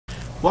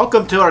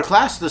Welcome to our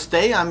class this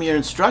day. I'm your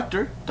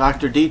instructor,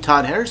 Dr. D.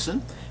 Todd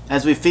Harrison,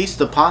 as we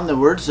feast upon the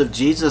words of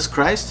Jesus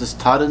Christ as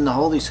taught in the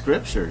Holy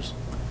Scriptures.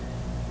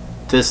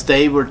 This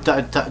day we're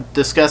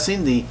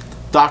discussing the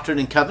Doctrine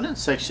and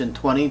Covenants, section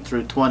 20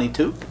 through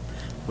 22.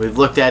 We've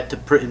looked at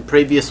in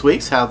previous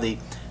weeks how the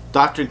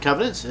Doctrine and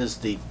Covenants is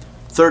the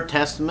third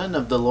testament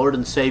of the Lord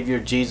and Savior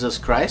Jesus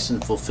Christ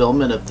in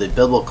fulfillment of the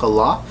biblical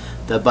law,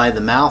 that by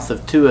the mouth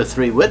of 2 or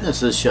 3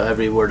 witnesses shall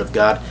every word of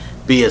God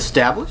be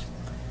established.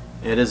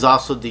 It is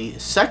also the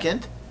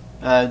second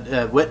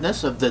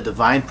witness of the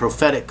divine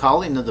prophetic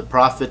calling of the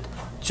prophet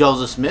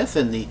Joseph Smith.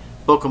 In the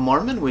Book of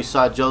Mormon, we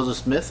saw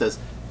Joseph Smith as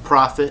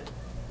prophet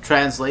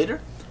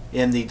translator.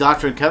 In the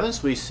Doctrine and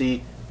Covenants, we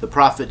see the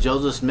prophet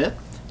Joseph Smith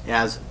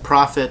as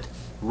prophet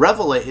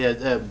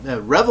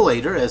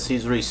revelator, as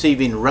he's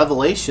receiving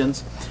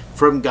revelations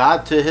from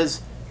God to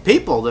his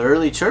people, the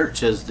early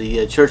church, as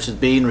the church is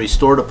being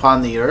restored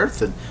upon the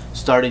earth and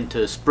starting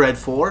to spread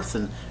forth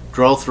and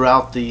grow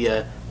throughout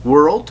the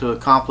world to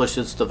accomplish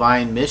its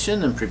divine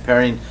mission and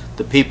preparing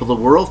the people of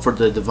the world for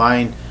the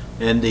divine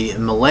and the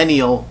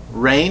millennial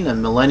reign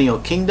and millennial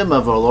kingdom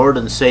of our Lord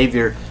and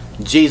Savior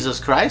Jesus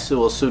Christ, who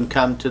will soon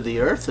come to the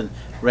earth and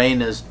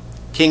reign as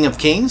King of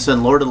Kings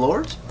and Lord of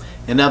Lords.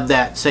 And of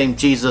that same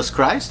Jesus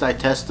Christ, I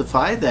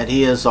testify that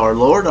he is our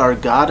Lord, our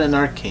God, and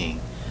our King.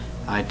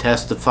 I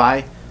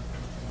testify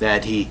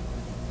that he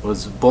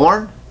was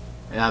born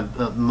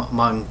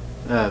among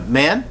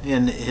men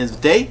in his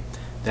day,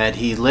 that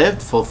he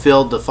lived,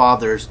 fulfilled the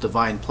Father's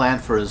divine plan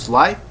for his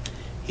life.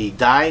 He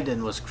died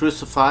and was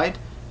crucified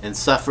and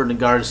suffered in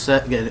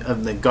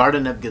the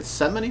Garden of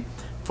Gethsemane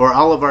for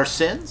all of our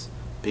sins.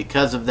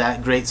 Because of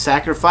that great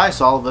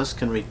sacrifice, all of us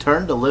can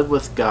return to live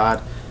with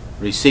God,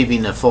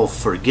 receiving a full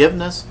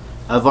forgiveness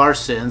of our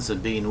sins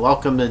and being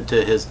welcomed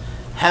into his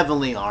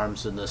heavenly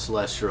arms in the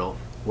celestial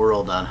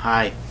world on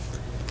high.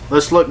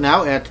 Let's look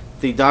now at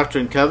the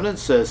Doctrine and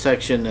Covenants,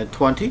 section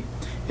 20.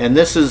 And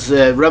this is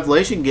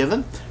revelation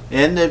given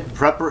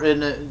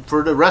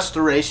for the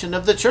restoration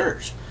of the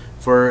church.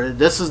 For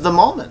this is the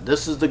moment.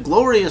 This is the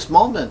glorious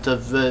moment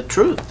of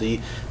truth. The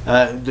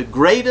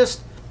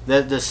greatest,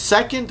 the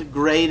second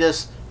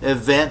greatest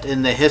event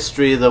in the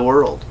history of the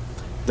world.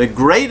 The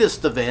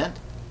greatest event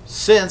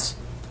since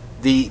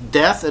the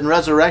death and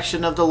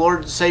resurrection of the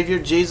Lord and Savior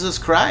Jesus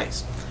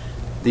Christ.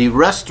 The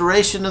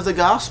restoration of the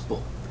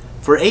gospel.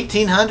 For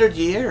 1800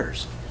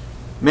 years,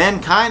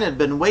 mankind had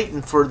been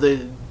waiting for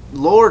the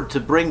Lord to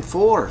bring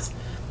forth,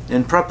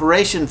 in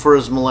preparation for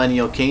his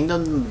millennial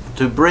kingdom,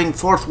 to bring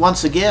forth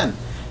once again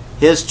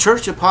his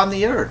church upon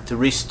the earth, to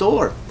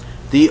restore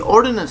the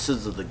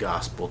ordinances of the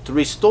gospel, to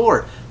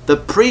restore the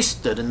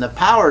priesthood and the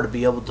power to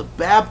be able to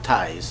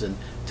baptize and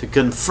to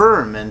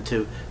confirm and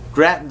to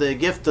grant the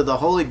gift of the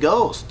Holy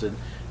Ghost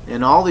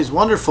and all these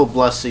wonderful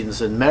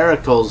blessings and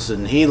miracles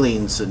and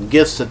healings and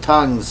gifts of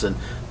tongues and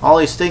all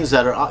these things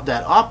that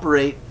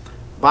operate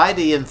by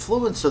the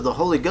influence of the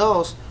Holy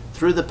Ghost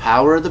through the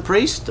power of the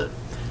priesthood.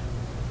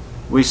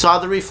 We saw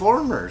the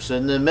reformers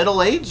in the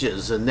Middle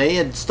Ages, and they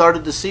had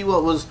started to see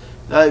what was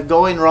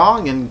going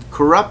wrong and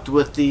corrupt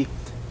with the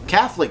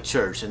Catholic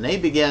Church, and they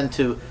began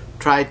to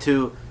try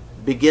to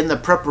begin the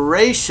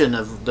preparation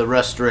of the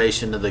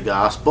restoration of the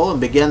gospel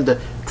and began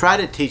to try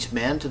to teach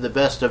men to the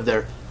best of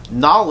their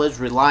knowledge,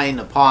 relying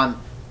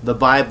upon the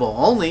Bible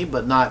only,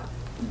 but not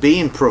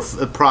being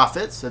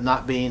prophets and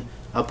not being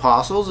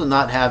apostles and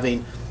not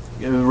having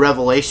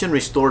revelation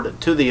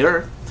restored to the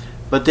earth.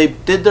 But they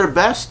did their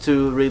best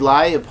to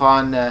rely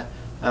upon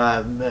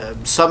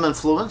some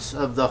influence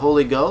of the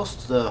Holy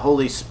Ghost, the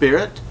Holy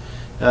Spirit,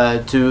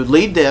 to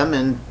lead them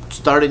in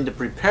starting to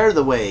prepare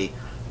the way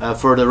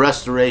for the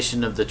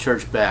restoration of the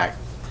church back.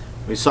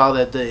 We saw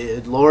that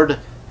the Lord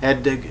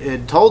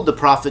had told the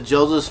prophet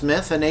Joseph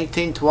Smith in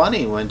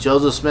 1820, when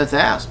Joseph Smith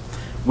asked,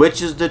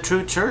 "Which is the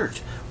true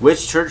church?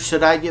 Which church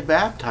should I get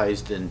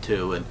baptized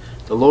into?" And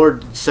the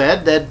Lord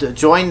said that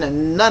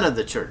join none of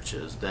the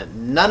churches, that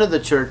none of the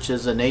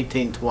churches in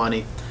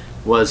 1820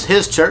 was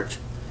his church,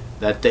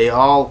 that they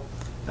all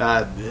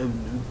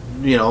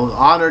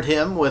honored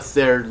him with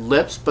their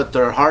lips, but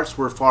their hearts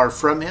were far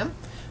from him,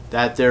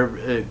 that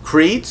their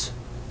creeds,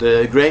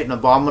 the great and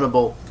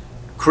abominable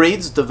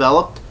creeds,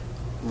 developed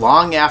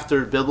long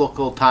after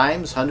biblical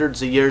times,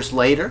 hundreds of years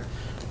later,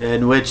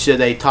 in which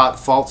they taught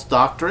false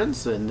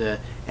doctrines and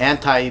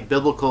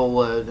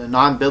anti-biblical,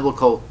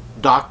 non-biblical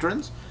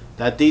doctrines,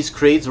 that these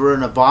creeds were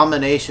an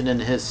abomination in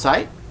his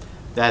sight,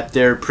 that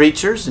their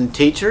preachers and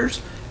teachers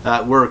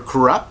were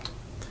corrupt,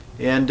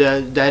 and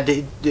that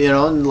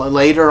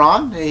later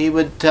on he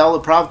would tell the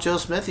prophet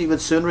Joseph Smith he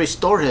would soon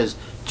restore his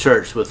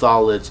church with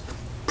all its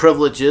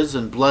privileges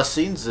and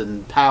blessings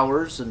and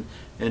powers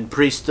and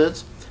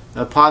priesthoods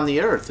upon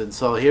the earth. And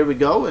so here we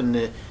go,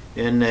 in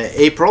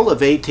April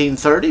of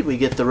 1830 we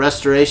get the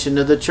restoration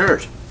of the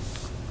church.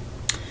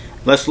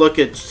 Let's look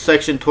at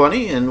section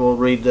 20, and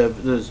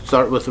we'll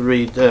start with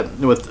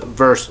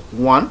verse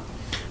 1.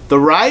 The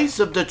rise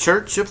of the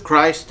Church of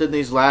Christ in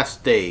these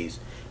last days,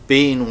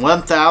 being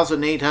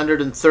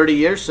 1,830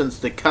 years since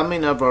the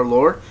coming of our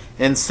Lord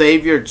and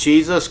Savior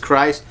Jesus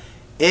Christ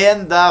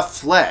in the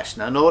flesh.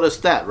 Now notice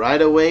that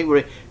right away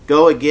we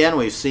go again.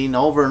 We've seen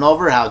over and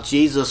over how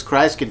Jesus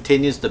Christ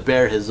continues to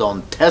bear his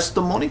own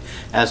testimony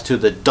as to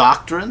the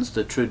doctrines,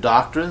 the true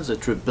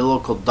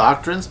biblical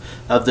doctrines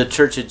of the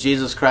Church of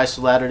Jesus Christ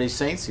of Latter-day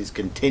Saints. He's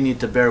continued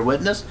to bear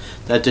witness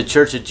that the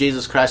Church of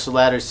Jesus Christ of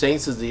Latter-day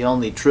Saints is the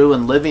only true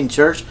and living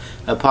church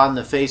upon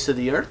the face of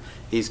the earth.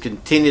 He's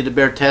continued to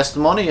bear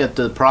testimony at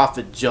the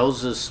prophet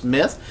Joseph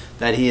Smith,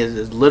 that he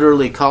is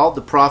literally called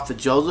the prophet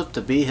Joseph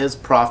to be his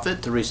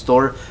prophet to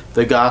restore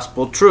the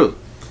gospel truth.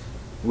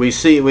 We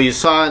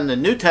saw in the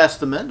New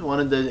Testament, one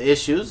of the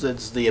issues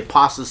that's the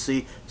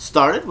apostasy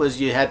started was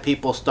you had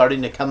people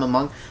starting to come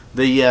among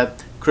the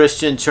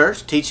Christian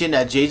church teaching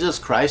that Jesus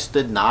Christ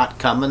did not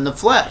come in the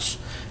flesh.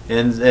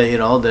 And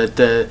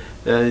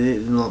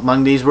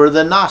among these were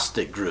the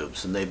Gnostic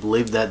groups, and they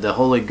believed that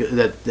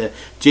that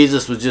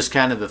Jesus was just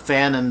kind of a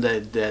phantom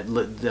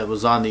that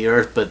was on the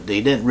earth, but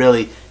he didn't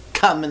really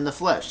come in the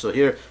flesh. So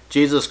here,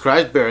 Jesus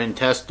Christ bearing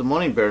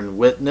testimony, bearing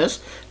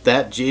witness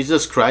that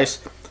Jesus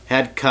Christ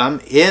had come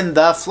in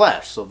the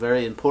flesh. So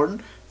very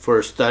important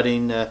for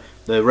studying the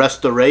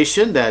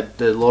restoration, that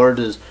the Lord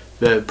is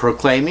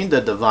proclaiming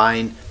the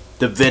divine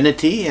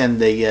divinity and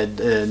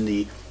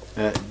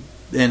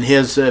in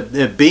his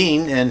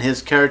being and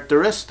his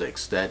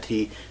characteristics, that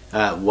he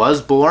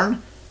was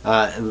born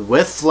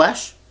with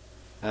flesh,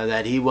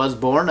 that he was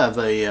born of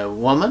a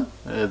woman,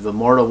 of a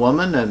mortal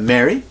woman,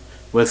 Mary,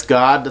 with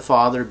God the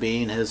Father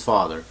being his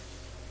Father.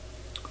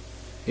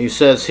 He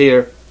says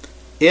here,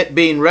 it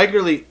being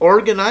regularly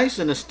organized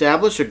and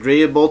established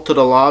agreeable to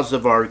the laws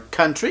of our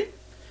country.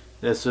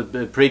 That's a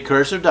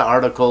precursor to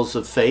Articles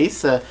of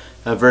Faith,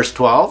 verse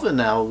 12, and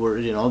now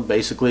we're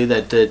basically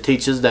that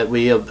teaches that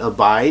we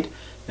abide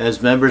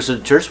as members of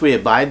the church. We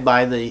abide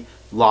by the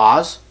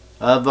laws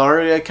of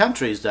our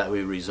countries that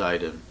we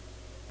reside in.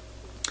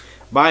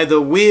 By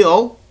the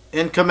will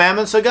and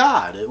commandments of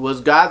God. It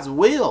was God's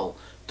will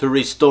to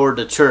restore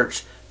the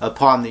church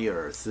upon the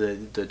earth.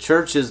 The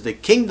church is the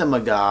kingdom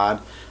of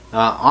God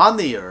on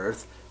the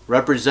earth,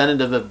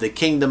 representative of the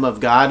kingdom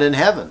of God in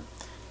heaven.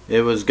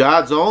 It was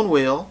God's own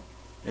will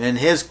and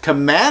his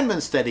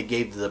commandments that he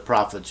gave to the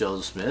prophet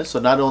Joseph Smith. So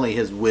not only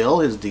his will,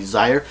 his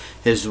desire,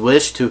 his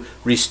wish to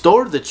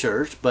restore the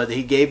church, but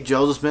he gave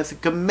Joseph Smith a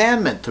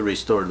commandment to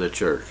restore the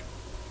church.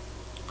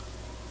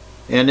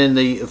 And in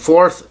the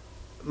 4th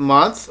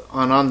month,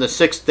 on the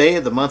 6th day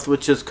of the month,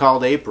 which is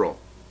called April,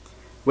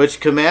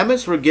 which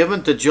commandments were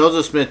given to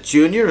Joseph Smith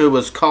Jr., who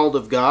was called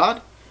of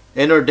God,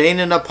 and ordained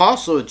an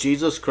apostle of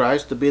Jesus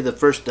Christ to be the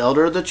first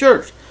elder of the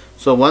church.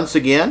 So once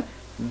again,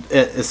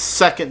 a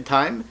second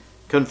time,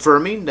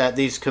 confirming that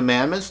these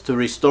commandments to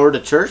restore the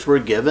church were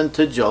given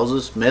to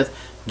Joseph Smith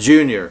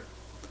Jr.,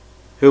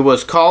 who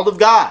was called of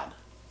God.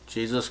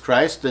 Jesus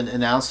Christ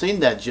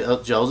announcing that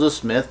Joseph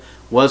Smith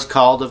was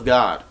called of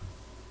God.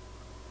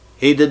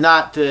 He did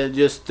not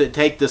just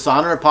take this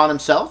honor upon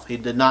himself. He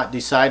did not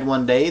decide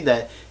one day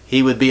that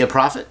he would be a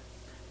prophet,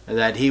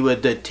 that he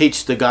would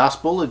teach the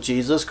gospel of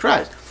Jesus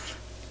Christ.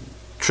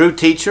 True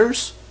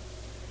teachers,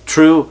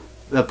 true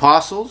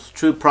apostles,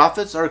 true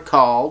prophets are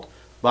called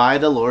by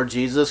the Lord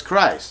Jesus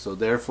Christ. So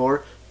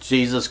therefore,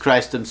 Jesus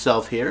Christ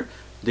himself here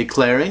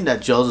declaring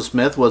that Joseph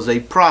Smith was a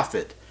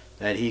prophet,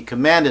 that he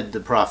commanded the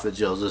prophet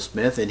Joseph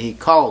Smith and he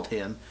called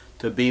him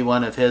to be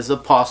one of his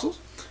apostles.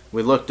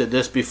 We looked at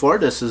this before.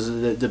 This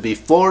is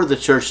before the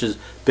church has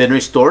been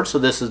restored, so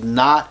this is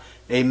not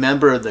a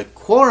member of the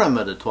quorum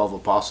of the 12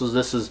 apostles.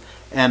 This is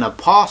an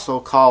apostle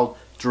called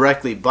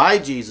directly by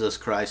Jesus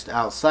Christ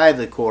outside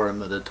the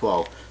quorum of the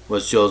 12,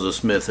 was Joseph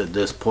Smith at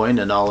this point,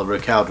 and Oliver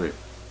Cowdery.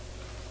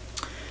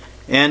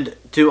 And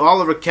to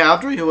Oliver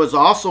Cowdery, who was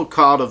also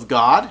called of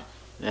God,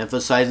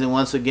 emphasizing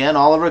once again,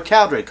 Oliver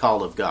Cowdery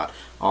called of God.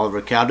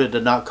 Oliver Cowdery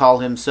did not call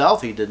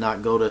himself. He did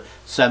not go to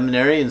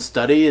seminary and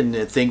study and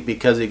think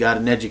because he got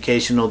an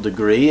educational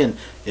degree in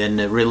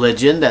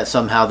religion that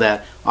somehow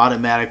that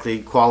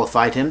automatically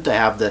qualified him to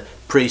have the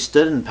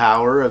priesthood and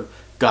power of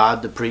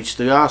God to preach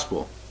the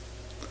gospel.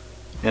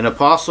 An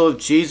apostle of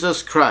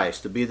Jesus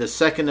Christ, to be the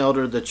second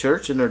elder of the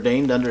church and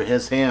ordained under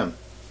his hand.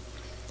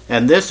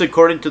 And this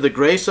according to the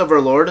grace of our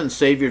Lord and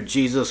Savior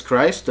Jesus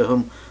Christ, to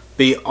whom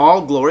be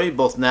all glory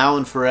both now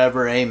and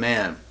forever.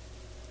 Amen.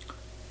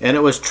 And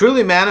it was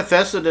truly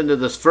manifested unto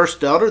this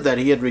first elder that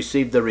he had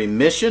received the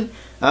remission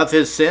of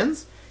his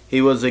sins. He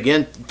was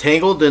again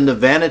tangled in the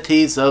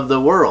vanities of the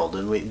world.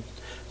 And we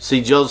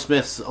see Joseph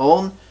Smith's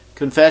own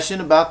confession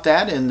about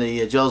that in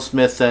the Joseph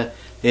Smith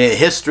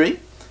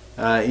history,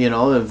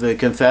 of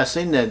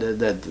confessing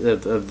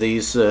of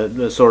these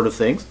sort of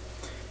things.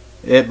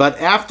 But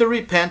after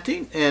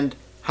repenting and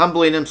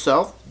humbling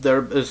himself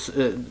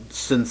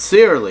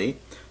sincerely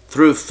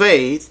through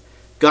faith,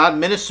 God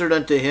ministered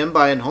unto him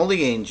by an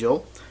holy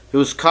angel,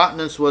 whose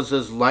countenance was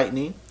as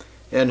lightning,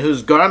 and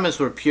whose garments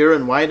were pure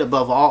and white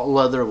above all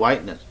other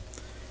whiteness,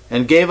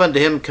 and gave unto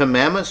him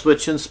commandments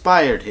which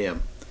inspired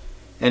him,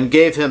 and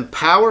gave him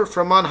power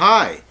from on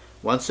high.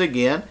 Once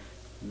again,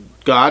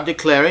 God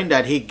declaring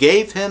that he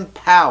gave him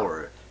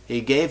power. He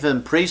gave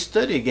him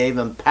priesthood, he gave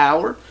him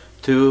power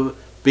to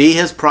be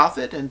his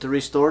prophet and to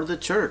restore the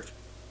church.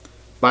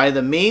 By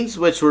the means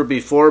which were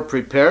before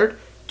prepared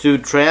to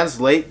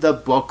translate the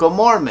Book of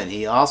Mormon.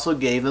 He also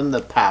gave him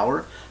the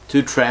power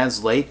to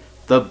translate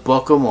the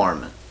Book of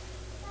Mormon,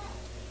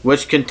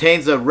 which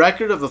contains a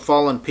record of a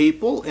fallen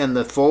people and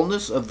the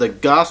fullness of the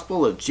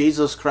gospel of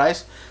Jesus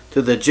Christ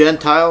to the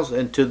Gentiles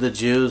and to the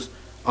Jews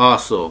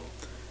also,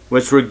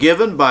 which were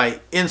given by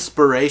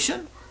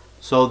inspiration.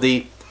 So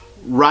the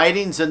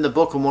writings in the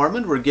Book of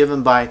Mormon were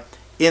given by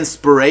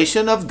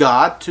inspiration of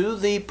God to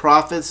the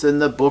prophets in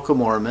the Book of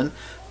Mormon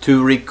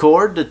to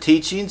record the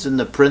teachings and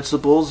the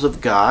principles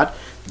of God,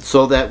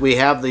 so that we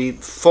have the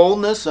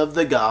fullness of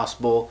the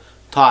gospel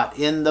taught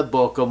in the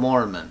Book of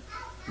Mormon.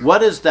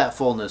 What is that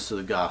fullness of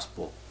the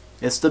gospel?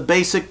 It's the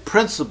basic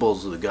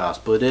principles of the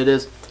gospel. It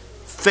is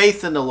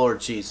faith in the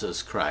Lord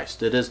Jesus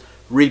Christ. It is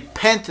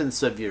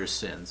repentance of your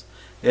sins.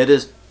 It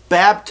is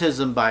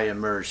baptism by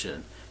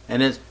immersion.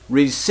 And it's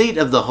receipt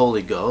of the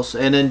Holy Ghost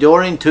and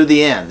enduring to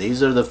the end.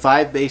 These are the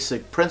 5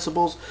 basic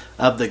principles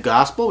of the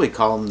gospel. We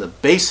call them the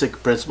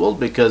basic principles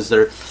because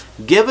they're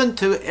given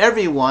to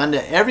everyone.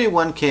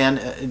 Everyone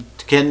can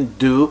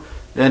do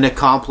and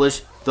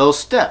accomplish those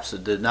steps.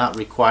 It did not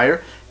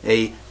require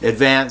an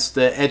advanced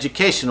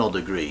educational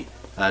degree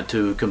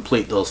to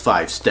complete those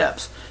 5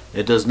 steps.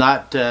 It does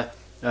not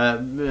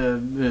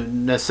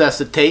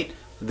necessitate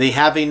the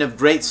having of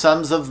great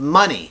sums of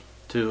money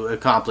to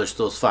accomplish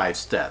those 5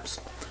 steps.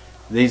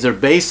 These are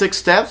basic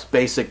steps,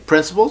 basic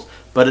principles,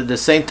 but at the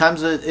same time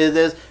it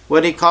is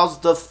what he calls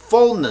the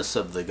fullness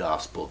of the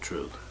gospel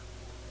truth.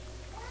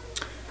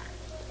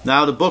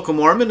 Now the Book of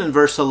Mormon in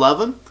verse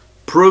 11,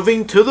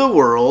 proving to the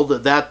world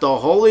that the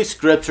Holy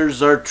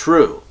Scriptures are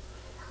true.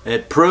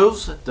 It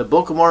proves, the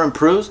Book of Mormon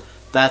proves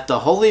that the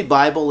Holy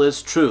Bible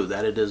is true,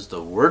 that it is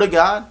the Word of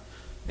God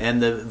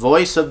and the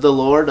voice of the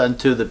Lord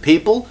unto the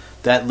people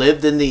that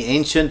lived in the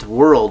ancient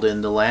world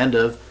in the land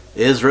of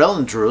Israel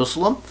and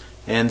Jerusalem,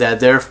 and that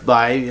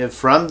thereby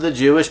from the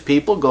Jewish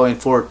people going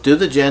forth to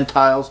the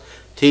Gentiles,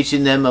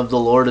 teaching them of the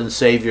Lord and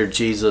Savior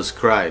Jesus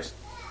Christ.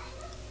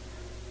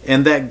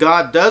 And that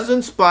God does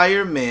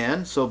inspire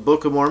man, so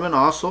Book of Mormon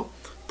also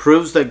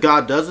proves that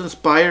God does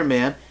inspire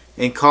man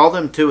and call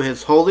them to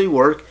his holy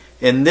work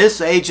in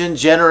this age and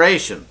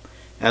generation,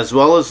 as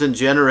well as in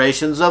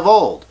generations of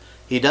old.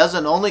 He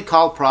doesn't only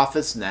call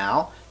prophets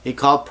now, he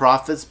called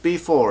prophets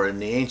before in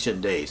the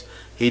ancient days.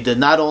 He did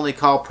not only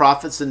call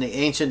prophets in the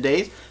ancient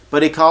days,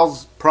 but he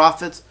calls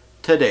prophets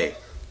today,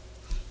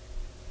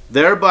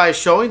 thereby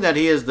showing that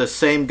he is the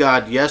same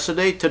God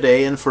yesterday,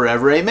 today, and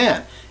forever.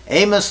 Amen.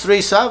 Amos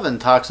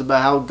 3:7 talks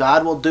about how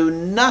God will do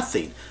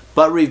nothing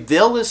but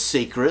reveal his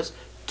secrets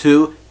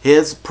to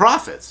his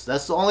prophets.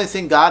 That's the only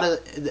thing God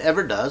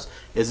ever does,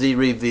 is he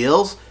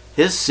reveals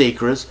his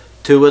secrets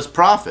to his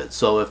prophets.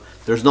 So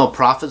if there's no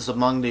prophets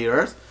among the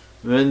earth,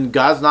 then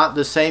God's not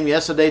the same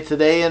yesterday,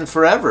 today, and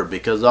forever,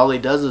 because all he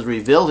does is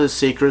reveal his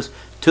secrets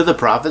to the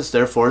prophets.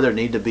 Therefore, there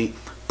need to be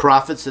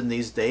prophets in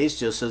these days,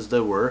 just as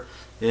there were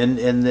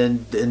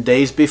in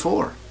days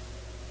before.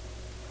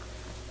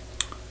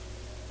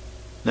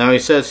 Now he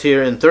says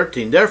here in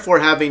 13, therefore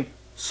having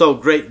so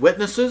great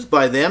witnesses,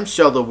 by them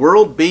shall the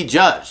world be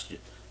judged.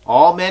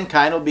 All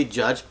mankind will be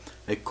judged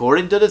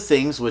according to the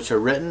things which are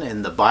written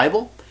in the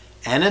Bible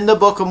and in the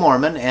Book of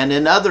Mormon and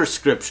in other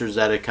scriptures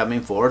that are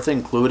coming forth,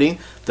 including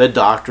the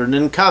Doctrine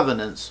and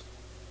Covenants.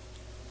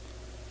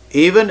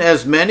 Even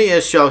as many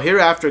as shall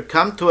hereafter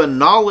come to a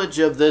knowledge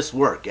of this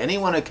work.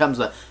 Anyone who comes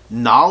to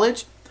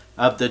knowledge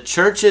of the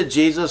Church of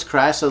Jesus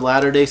Christ of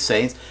Latter-day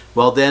Saints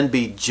will then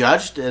be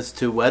judged as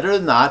to whether or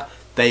not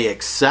they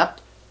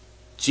accept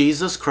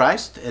Jesus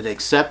Christ and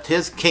accept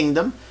his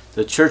kingdom,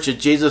 the Church of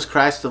Jesus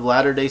Christ of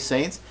Latter-day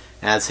Saints,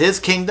 as his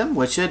kingdom,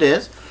 which it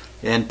is,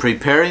 and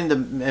preparing the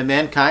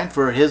mankind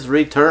for his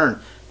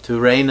return to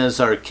reign as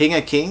our King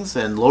of Kings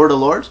and Lord of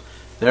Lords.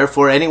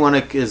 Therefore, anyone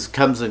who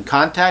comes in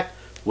contact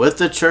with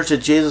the Church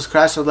of Jesus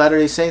Christ of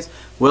Latter-day Saints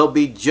will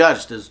be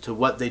judged as to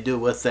what they do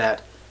with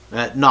that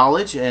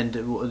knowledge and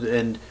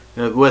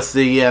with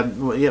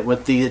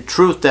the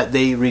truth that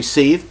they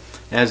receive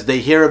as they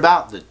hear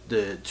about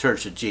the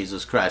Church of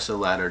Jesus Christ of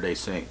Latter-day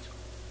Saints.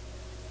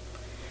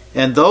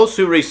 And those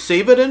who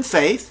receive it in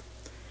faith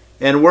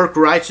and work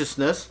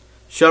righteousness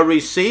shall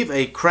receive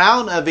a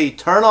crown of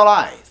eternal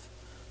life.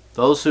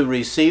 Those who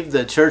receive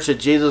the Church of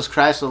Jesus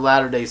Christ of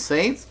Latter-day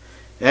Saints,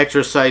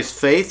 exercise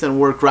faith and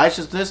work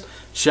righteousness,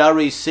 shall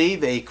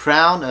receive a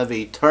crown of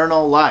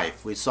eternal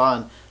life. We saw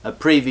in a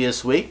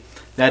previous week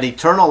that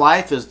eternal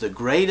life is the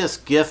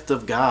greatest gift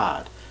of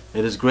God.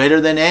 It is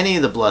greater than any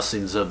of the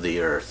blessings of the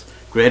earth,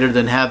 greater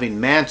than having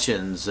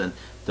mansions and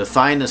the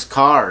finest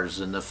cars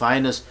and the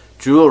finest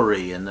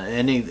jewelry and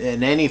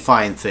any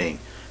fine thing.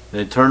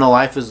 The eternal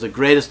life is the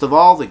greatest of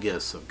all the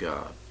gifts of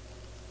God.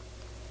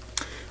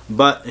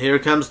 But here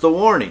comes the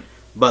warning.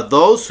 But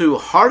those who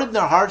harden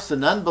their hearts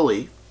in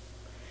unbelief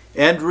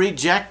and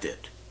reject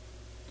it,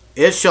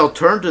 it shall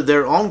turn to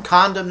their own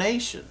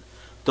condemnation.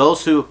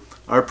 Those who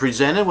are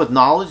presented with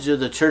knowledge of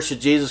the Church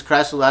of Jesus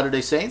Christ of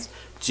Latter-day Saints,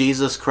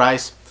 Jesus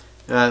Christ's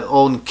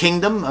own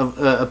kingdom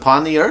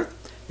upon the earth,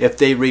 If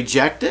they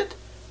reject it,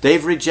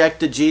 they've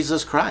rejected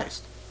Jesus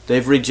Christ.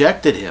 They've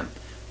rejected him.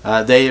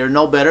 They are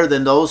no better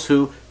than those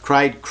who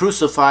cried,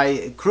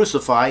 "Crucify,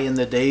 crucify," in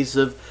the days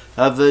of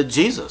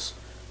Jesus.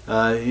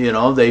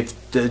 They've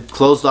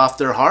closed off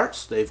their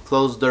hearts. They've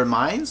closed their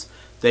minds.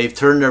 They've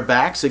turned their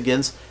backs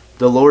against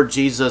the Lord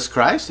Jesus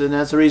Christ, and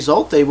as a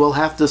result, they will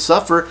have to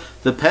suffer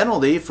the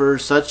penalty for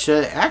such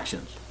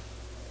actions.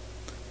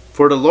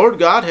 For the Lord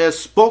God has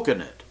spoken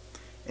it,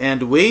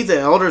 and we, the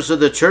elders of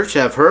the church,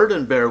 have heard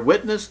and bear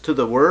witness to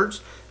the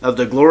words of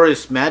the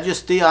glorious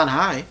majesty on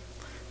high,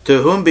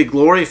 to whom be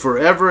glory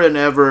forever and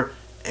ever.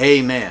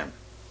 Amen.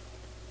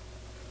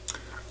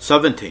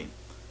 17.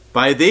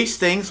 By these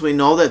things we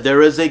know that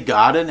there is a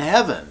God in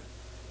heaven,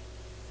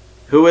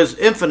 who is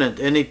infinite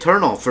and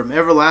eternal, from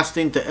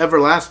everlasting to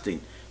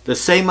everlasting, the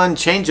same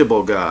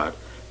unchangeable God,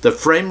 the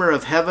framer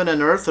of heaven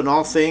and earth and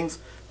all things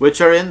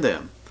which are in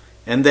them,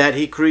 and that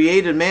he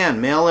created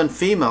man, male and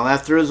female,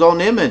 after his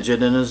own image,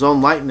 and in his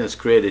own likeness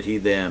created he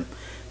them.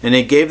 And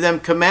he gave them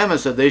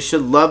commandments that they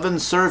should love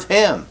and serve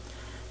him,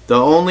 the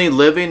only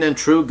living and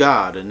true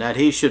God, and that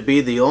he should be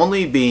the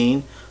only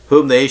being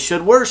whom they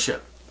should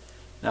worship.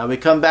 Now we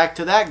come back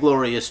to that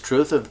glorious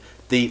truth of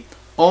the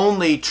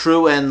only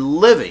true and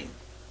living.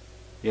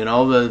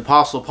 The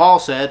Apostle Paul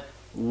said,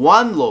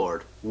 one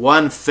Lord,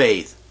 one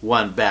faith,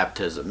 one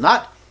baptism.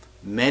 Not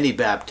many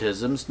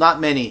baptisms, not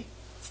many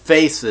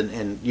faiths,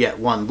 and yet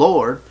one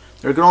Lord.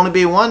 There can only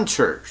be one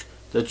church,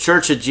 the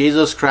Church of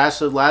Jesus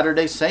Christ of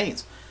Latter-day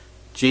Saints.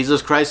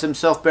 Jesus Christ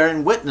himself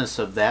bearing witness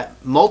of that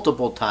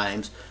multiple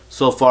times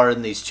so far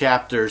in these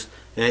chapters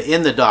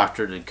in the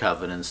Doctrine and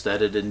Covenants,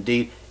 that it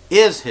indeed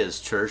is his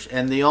church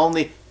and the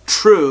only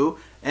true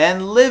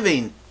and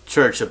living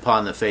church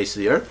upon the face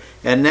of the earth.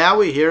 And now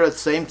we hear the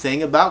same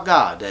thing about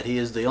God, that he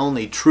is the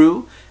only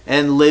true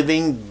and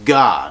living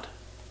God.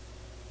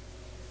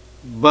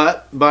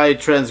 But by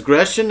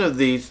transgression of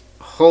these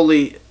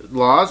holy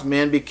laws,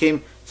 man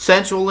became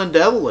sensual and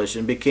devilish,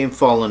 and became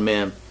fallen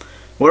man.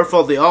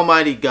 Wherefore the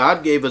Almighty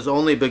God gave his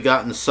only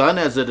begotten Son,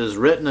 as it is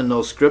written in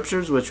those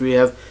scriptures which we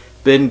have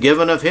been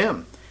given of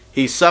him.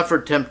 He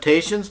suffered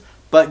temptations,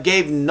 but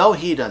gave no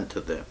heed unto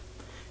them.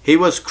 He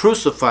was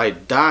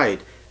crucified,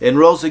 died, and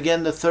rose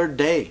again the third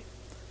day,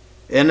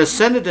 and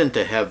ascended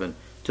into heaven,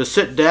 to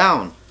sit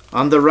down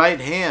on the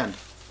right hand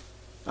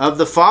of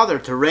the Father,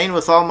 to reign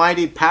with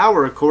almighty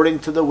power according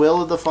to the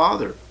will of the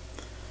Father,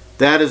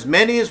 that as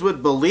many as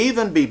would believe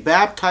and be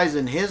baptized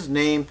in his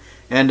name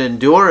and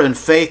endure in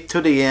faith to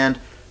the end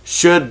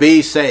should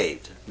be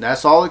saved. And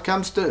that's all it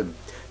comes to.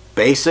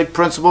 Basic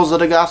principles of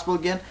the gospel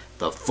again,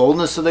 the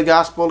fullness of the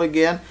gospel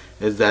again,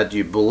 is that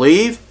you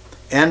believe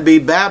and be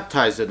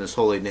baptized in his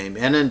holy name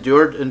and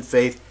endured in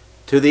faith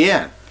to the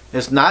end.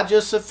 It's not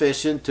just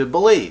sufficient to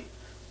believe.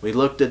 We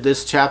looked at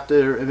this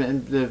chapter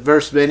and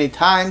verse many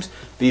times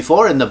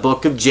before in the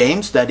book of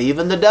James, that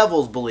even the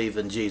devils believe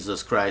in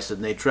Jesus Christ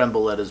and they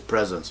tremble at his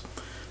presence.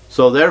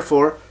 So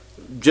therefore,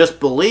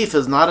 just belief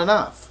is not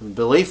enough.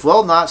 Belief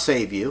will not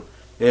save you.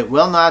 It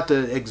will not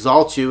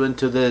exalt you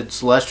into the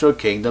celestial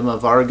kingdom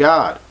of our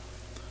God.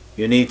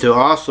 You need to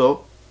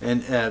also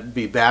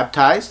be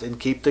baptized and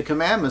keep the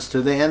commandments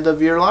to the end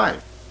of your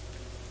life.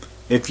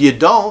 If you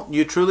don't,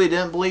 you truly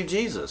didn't believe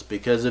Jesus.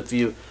 Because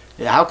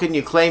how can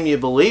you claim you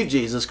believe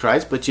Jesus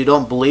Christ, but you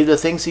don't believe the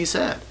things he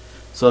said?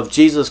 So if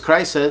Jesus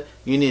Christ said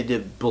you need to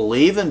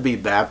believe and be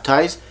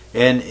baptized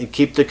and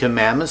keep the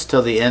commandments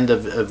till the end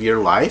of your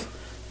life,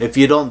 if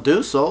you don't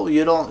do so,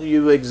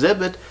 you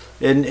exhibit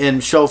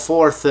and show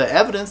forth the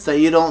evidence that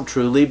you don't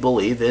truly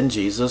believe in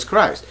Jesus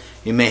Christ.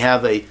 You may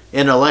have an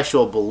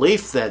intellectual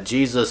belief that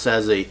Jesus,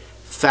 as a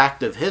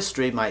fact of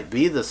history, might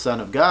be the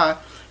Son of God,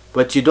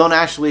 but you don't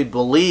actually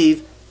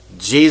believe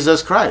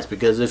Jesus Christ.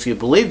 Because if you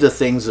believe the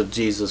things of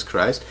Jesus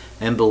Christ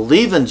and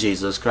believe in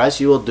Jesus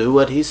Christ, you will do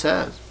what he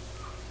says.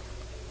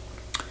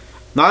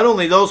 Not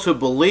only those who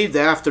believed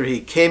after he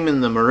came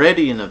in the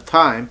meridian of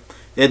time,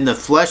 in the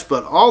flesh,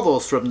 but all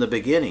those from the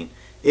beginning,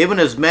 even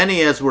as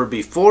many as were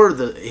before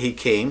he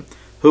came,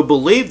 who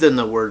believed in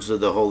the words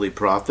of the holy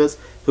prophets,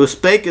 who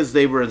spake as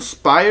they were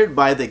inspired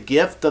by the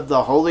gift of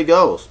the Holy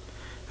Ghost,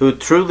 who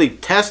truly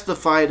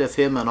testified of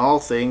him in all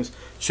things,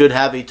 should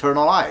have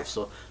eternal life.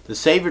 So the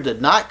Savior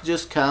did not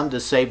just come to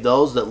save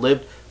those that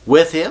lived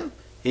with him.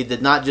 He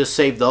did not just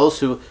save those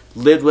who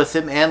lived with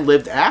him and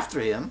lived after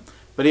him,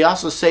 but he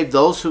also saved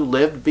those who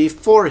lived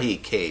before he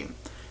came.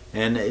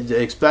 And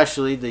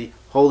especially the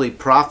holy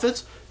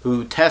prophets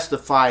who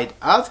testified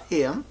of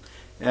him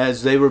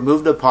as they were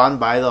moved upon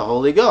by the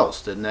Holy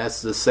Ghost. And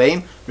that's the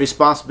same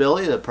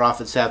responsibility that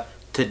prophets have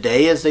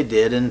today as they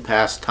did in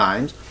past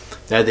times,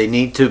 that they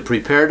need to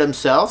prepare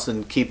themselves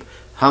and keep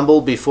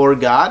humble before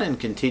God and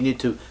continue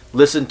to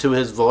listen to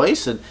his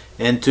voice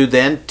and to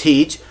then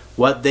teach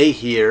what they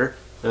hear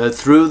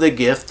through the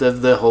gift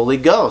of the Holy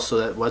Ghost, so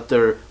that what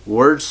their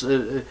words,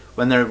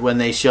 when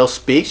they shall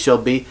speak, shall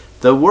be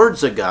the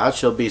words of God,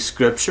 shall be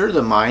Scripture,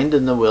 the mind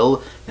and the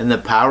will and the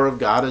power of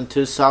God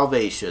unto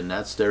salvation.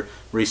 That's their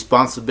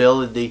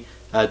responsibility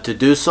to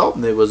do so.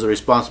 It was the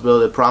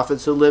responsibility of the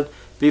prophets who lived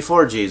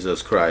before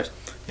Jesus Christ.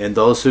 And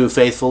those who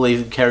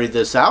faithfully carry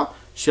this out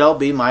shall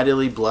be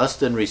mightily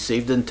blessed and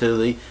received into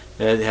the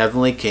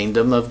heavenly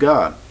kingdom of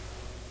God.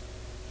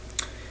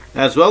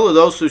 As well as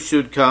those who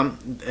should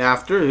come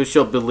after, who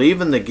shall believe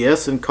in the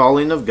gifts and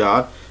calling of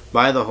God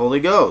by the Holy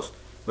Ghost,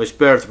 which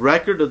beareth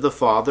record of the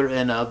Father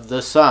and of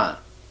the Son.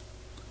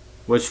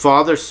 Which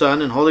Father,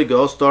 Son, and Holy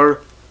Ghost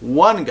are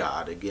one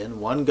God. Again,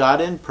 one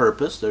God in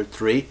purpose. There are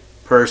three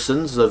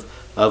persons of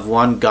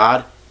one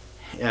God,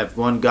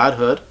 one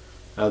Godhood,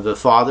 of the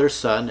Father,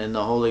 Son, and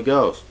the Holy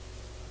Ghost.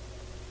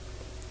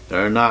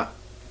 They're not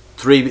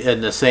three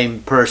in the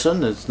same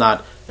person. It's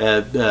not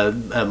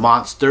a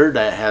monster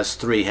that has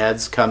three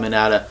heads coming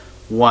out of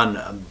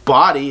one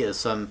body, as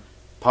some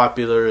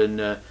popular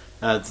and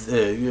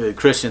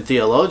Christian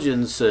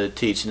theologians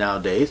teach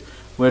nowadays.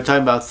 We're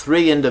talking about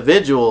three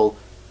individual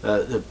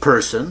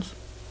persons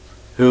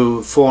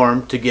who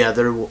form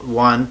together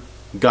one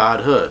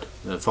Godhood,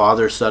 the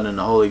Father, Son, and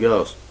the Holy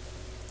Ghost.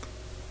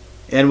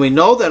 And we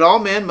know that all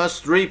men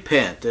must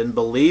repent and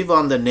believe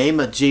on the name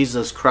of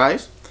Jesus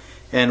Christ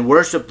and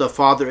worship the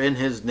Father in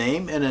His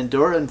name and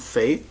endure in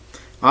faith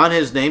on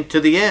His name to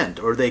the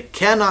end, or they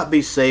cannot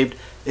be saved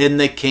in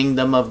the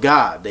kingdom of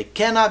God. They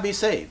cannot be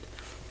saved.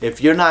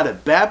 If you're not a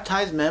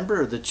baptized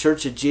member of the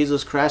Church of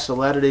Jesus Christ of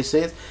Latter-day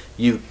Saints,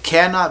 you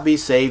cannot be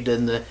saved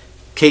in the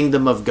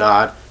kingdom of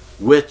God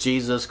with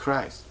Jesus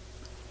Christ.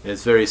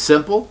 It's very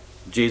simple.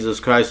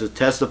 Jesus Christ has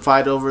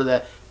testified over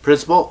that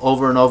principle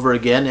over and over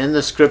again in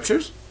the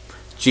Scriptures.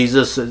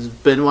 Jesus has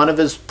been one of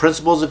His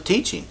principles of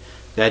teaching,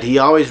 that He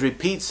always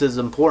repeats His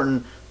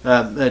important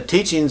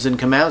teachings and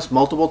commandments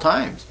multiple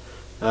times.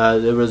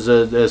 There was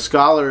a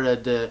scholar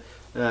that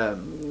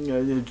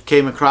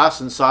came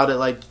across and saw that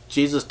like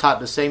Jesus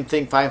taught the same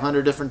thing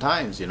 500 different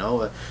times,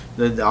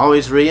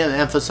 always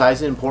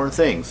re-emphasizing important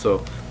things.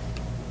 So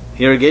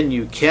here again,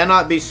 you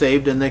cannot be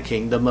saved in the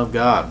kingdom of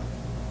God.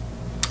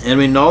 And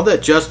we know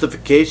that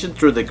justification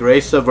through the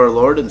grace of our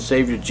Lord and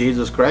Savior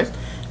Jesus Christ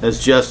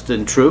is just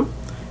and true.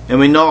 And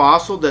we know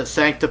also that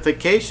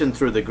sanctification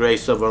through the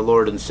grace of our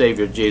Lord and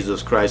Savior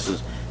Jesus Christ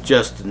is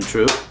just and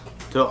true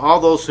to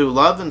all those who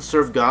love and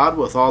serve God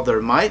with all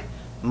their might,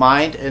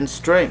 mind, and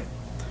strength.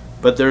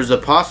 But there's a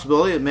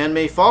possibility that men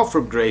may fall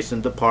from grace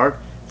and depart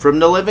from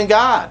the living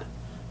God.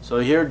 So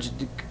here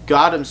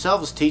God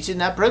Himself is teaching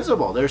that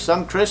principle. There's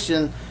some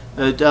Christian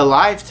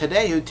alive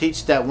today who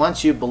teach that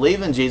once you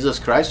believe in Jesus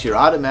Christ, you're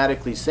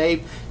automatically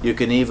saved. You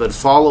can even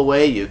fall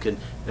away. You can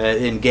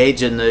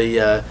engage in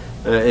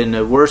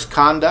the worst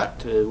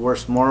conduct,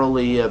 worst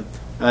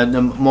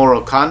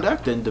moral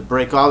conduct, and to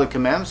break all the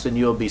commandments, and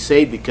you'll be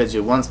saved because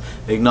you once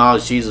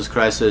acknowledged Jesus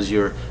Christ as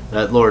your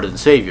Lord and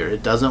Savior.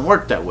 It doesn't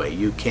work that way.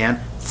 You can't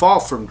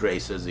fall from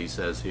grace, as he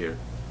says here.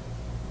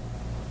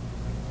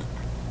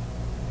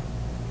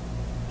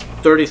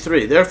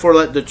 33. Therefore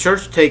let the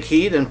church take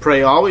heed and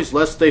pray always,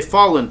 lest they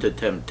fall into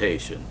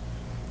temptation.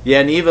 Yea,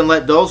 and even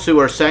let those who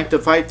are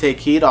sanctified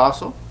take heed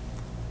also.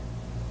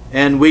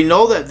 And we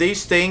know that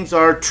these things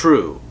are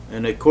true,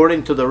 and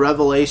according to the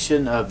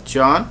revelation of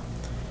John,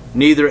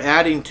 neither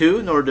adding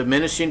to nor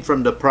diminishing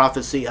from the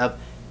prophecy of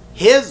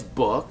his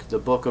book, the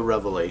book of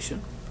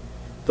Revelation,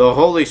 the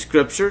Holy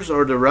Scriptures,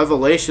 or the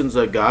revelations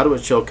of God,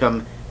 which shall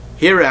come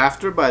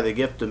hereafter by the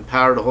gift and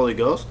power of the Holy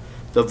Ghost,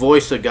 the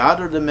voice of God,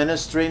 or the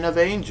ministering of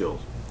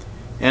angels.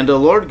 And the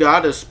Lord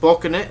God has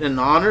spoken it in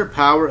honor,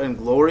 power, and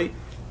glory,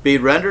 be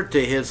rendered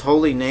to His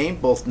holy name,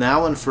 both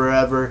now and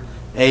forever.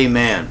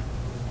 Amen.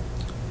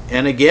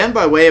 And again,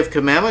 by way of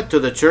commandment to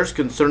the church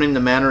concerning the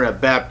manner of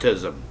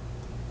baptism.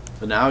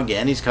 So now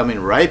again, he's coming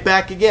right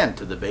back again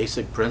to the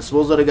basic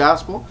principles of the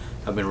gospel,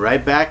 coming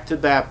right back to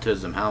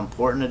baptism, how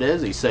important it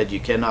is. He said you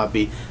cannot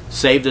be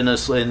saved in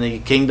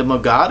the kingdom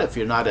of God if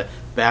you're not a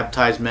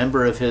baptized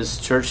member of His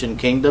church and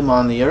kingdom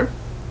on the earth.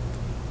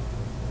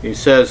 He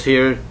says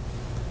here,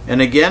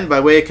 and again, by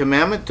way of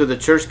commandment to the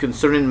church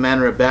concerning the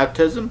manner of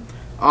baptism,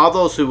 all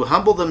those who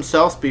humble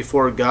themselves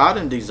before God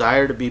and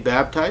desire to be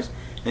baptized,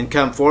 and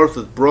come forth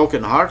with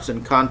broken hearts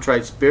and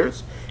contrite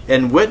spirits,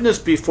 and witness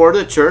before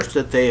the church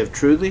that they have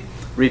truly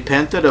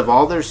repented of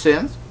all their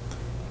sins,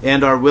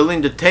 and are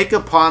willing to take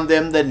upon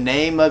them the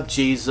name of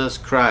Jesus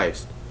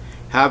Christ,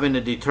 having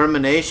a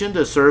determination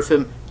to serve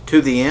Him to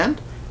the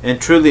end,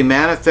 and truly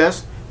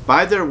manifest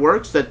by their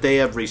works that they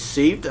have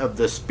received of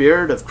the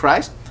Spirit of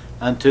Christ,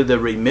 unto the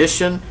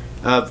remission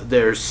of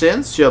their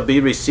sins, shall be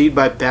received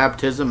by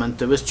baptism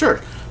unto His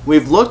church.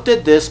 We've looked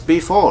at this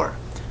before.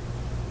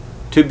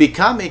 To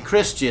become a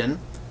Christian,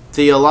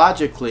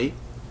 theologically,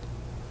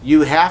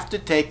 you have to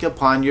take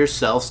upon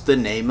yourselves the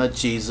name of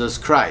Jesus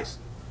Christ.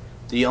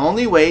 The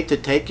only way to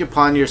take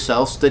upon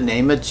yourselves the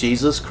name of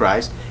Jesus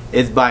Christ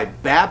is by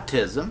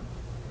baptism,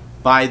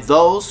 by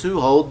those who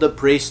hold the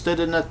priesthood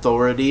and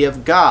authority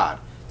of God.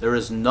 There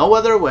is no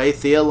other way,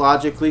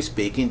 theologically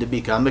speaking, to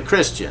become a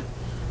Christian.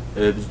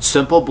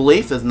 Simple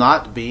belief is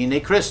not being a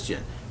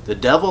Christian. The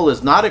devil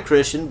is not a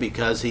Christian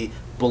because he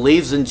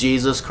believes in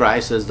Jesus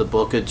Christ, as the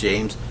book of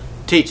James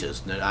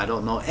teaches. I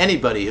don't know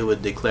anybody who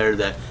would declare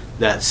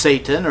that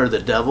Satan or the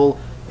devil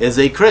is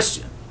a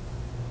Christian.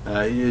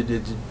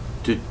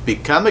 To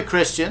become a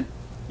Christian,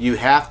 you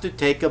have to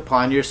take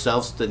upon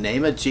yourselves the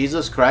name of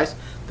Jesus Christ.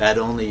 That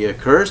only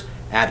occurs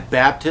at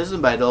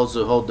baptism by those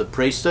who hold the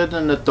priesthood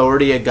and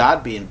authority of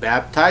God, being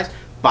baptized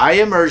by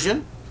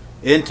immersion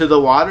into the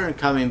water and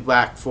coming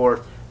back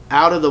forth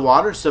out of the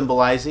water,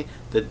 symbolizing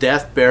the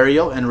death,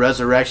 burial, and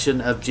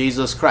resurrection of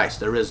Jesus Christ.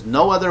 There is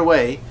no other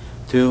way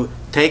to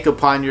take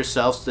upon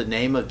yourselves the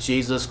name of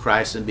Jesus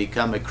Christ and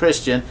become a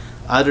Christian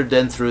other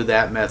than through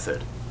that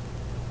method.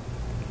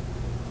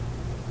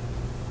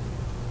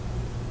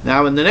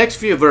 Now in the next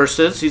few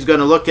verses, he's going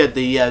to look at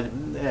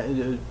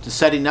the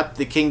setting up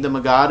the kingdom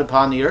of God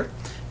upon the earth.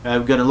 We're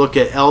going to look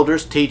at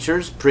elders,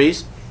 teachers,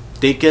 priests,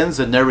 deacons,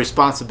 and their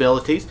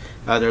responsibilities.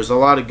 There's a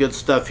lot of good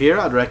stuff here.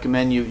 I'd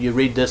recommend you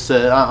read this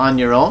on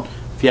your own.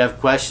 If you have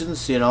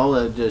questions,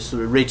 just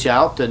reach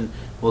out and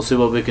we'll see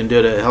what we can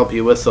do to help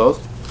you with those.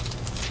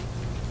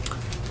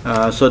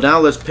 So now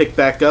let's pick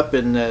back up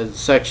in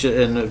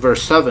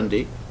verse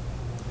 70.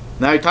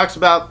 Now he talks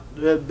about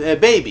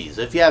babies.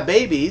 If you have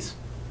babies,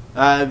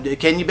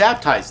 can you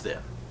baptize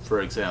them, for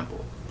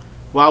example?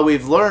 Well,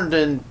 we've learned,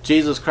 and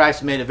Jesus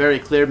Christ made it very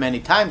clear many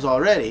times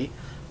already,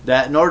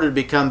 that in order to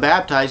become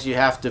baptized, you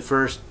have to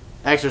first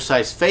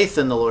exercise faith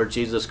in the Lord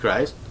Jesus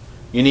Christ.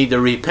 You need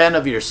to repent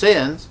of your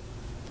sins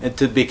and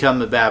to become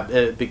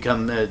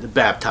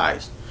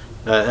baptized.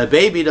 A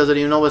baby doesn't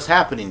even know what's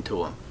happening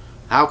to him.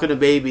 How can a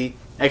baby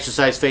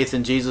exercise faith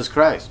in Jesus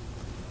Christ?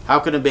 How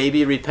can a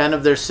baby repent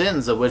of their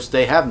sins, of which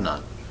they have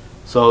none?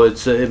 So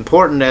it's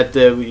important that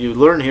you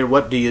learn here,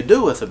 what do you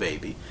do with a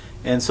baby?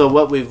 And so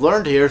what we've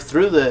learned here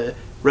through the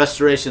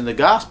restoration of the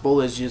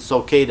gospel is it's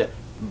okay to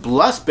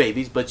bless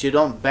babies, but you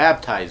don't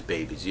baptize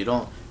babies. You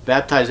don't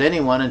baptize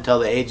anyone until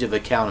the age of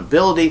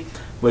accountability,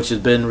 which has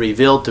been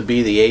revealed to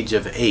be the age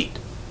of 8.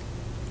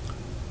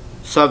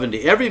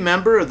 70. Every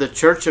member of the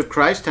church of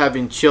Christ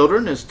having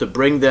children is to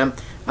bring them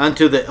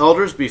unto the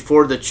elders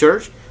before the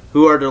church,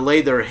 who are to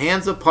lay their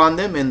hands upon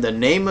them in the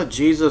name of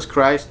Jesus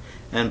Christ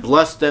and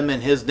bless them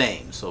in his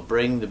name. So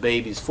bring the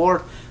babies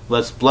forth.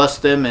 Let's bless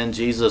them in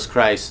Jesus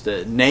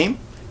Christ's name,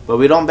 but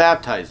we don't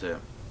baptize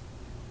them.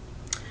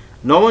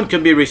 No one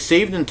can be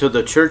received into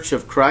the church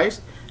of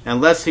Christ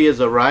unless he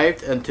has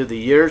arrived unto the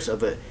years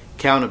of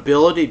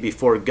accountability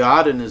before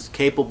God and is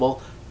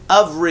capable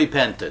of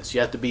repentance.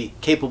 You have to be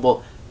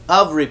capable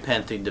of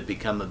repenting to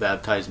become a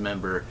baptized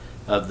member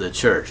of the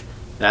church.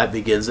 That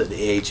begins at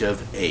the age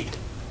of 8.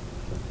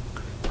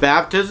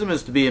 Baptism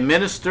is to be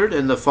administered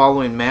in the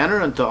following manner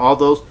unto all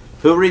those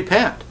who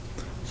repent.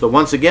 So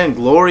once again,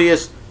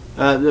 glorious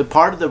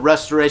part of the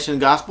restoration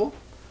gospel.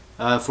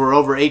 For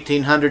over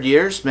 1800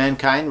 years,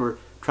 mankind were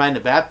trying to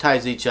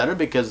baptize each other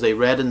because they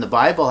read in the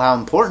Bible how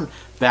important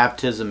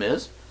baptism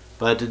is,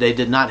 but they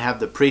did not have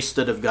the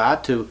priesthood of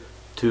God to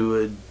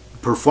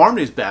perform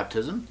these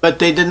baptisms. But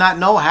they did not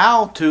know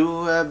how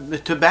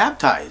to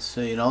baptize.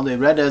 They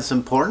read that it's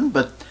important,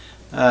 but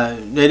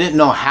they didn't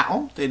know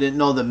how. They didn't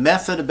know the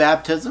method of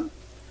baptism.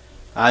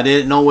 They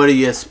didn't know whether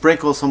you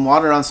sprinkle some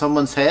water on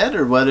someone's head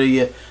or whether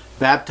you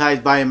baptize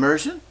by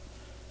immersion.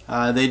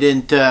 They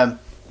didn't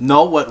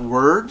know what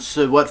words,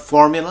 what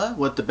formula,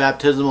 what the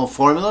baptismal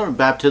formula or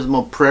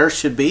baptismal prayer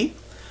should be.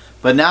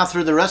 But now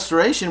through the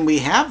restoration we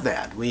have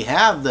that. We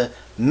have the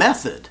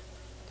method.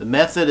 The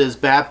method is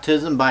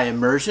baptism by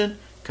immersion,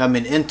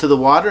 coming into the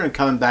water and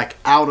coming back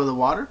out of the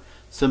water,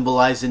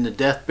 symbolizing the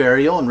death,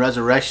 burial, and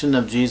resurrection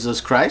of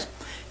Jesus Christ.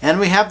 And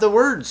we have the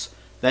words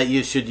that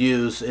you should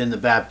use in the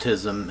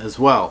baptism as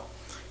well.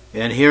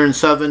 And here in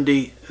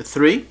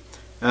 73,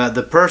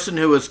 the person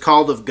who is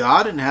called of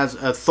God and has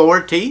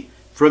authority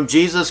from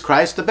Jesus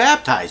Christ to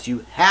baptize.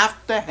 You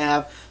have to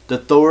have the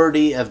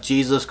authority of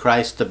Jesus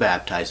Christ to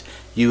baptize.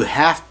 You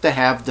have to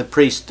have the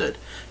priesthood.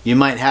 You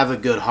might have a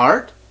good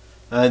heart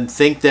and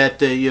think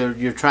that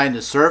you're trying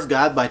to serve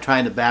God by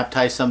trying to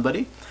baptize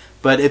somebody.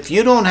 But if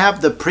you don't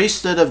have the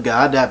priesthood of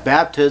God, that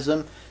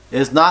baptism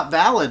is not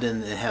valid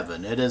in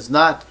heaven. It is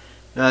not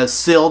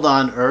sealed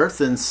on earth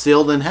and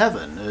sealed in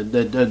heaven.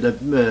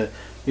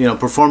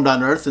 Performed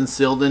on earth and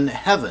sealed in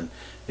heaven.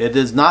 It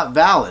is not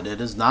valid.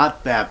 It is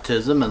not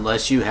baptism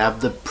unless you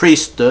have the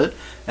priesthood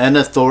and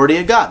authority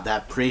of God.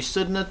 That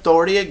priesthood and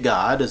authority of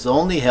God is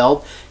only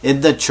held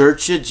in the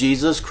Church of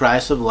Jesus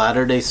Christ of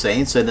Latter-day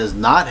Saints and is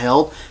not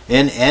held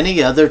in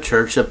any other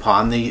church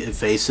upon the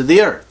face of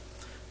the earth.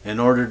 In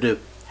order to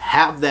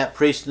have that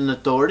priesthood and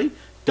authority,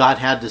 God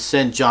had to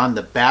send John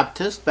the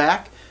Baptist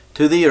back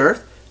to the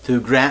earth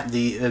to grant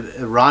the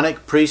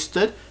Aaronic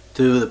priesthood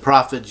to the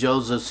prophet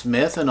Joseph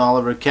Smith and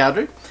Oliver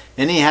Cowdery,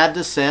 and he had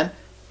to send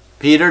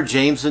Peter,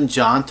 James, and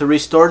John to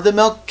restore the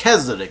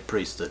Melchizedek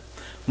priesthood.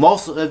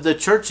 Most of the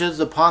churches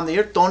upon the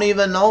earth don't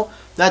even know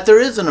that there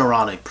is an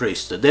Aaronic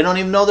priesthood. They don't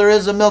even know there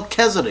is a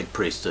Melchizedek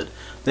priesthood.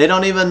 They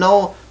don't even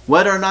know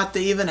whether or not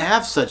they even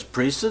have such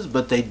priesthoods,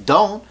 but they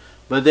don't.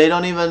 But they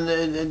don't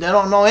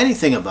know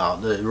anything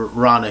about the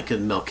Aaronic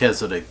and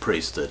Melchizedek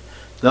priesthood.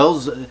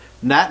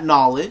 That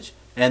knowledge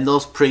and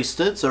those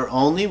priesthoods are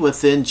only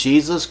within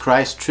Jesus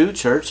Christ's true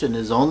church and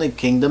his only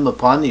kingdom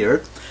upon the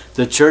earth,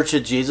 the Church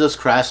of Jesus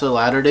Christ of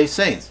Latter-day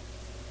Saints.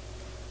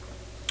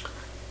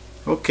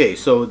 Okay,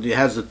 so it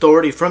has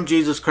authority from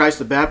Jesus Christ.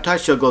 The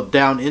baptized shall go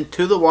down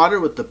into the water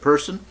with the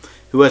person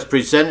who has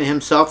presented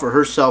himself or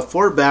herself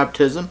for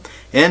baptism,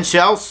 and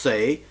shall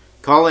say,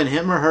 calling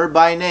him or her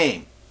by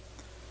name,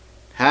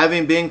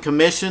 having been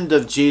commissioned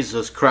of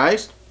Jesus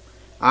Christ,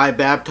 I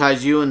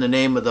baptize you in the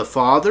name of the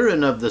Father,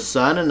 and of the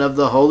Son, and of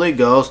the Holy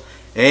Ghost.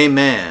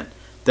 Amen.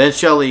 Then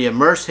shall he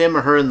immerse him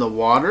or her in the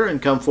water,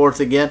 and come forth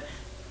again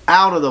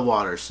out of the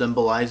water,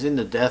 symbolizing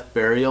the death,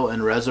 burial,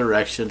 and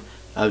resurrection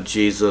of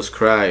Jesus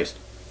Christ.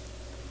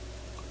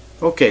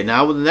 Okay,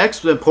 now the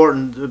next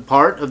important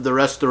part of the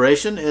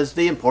restoration is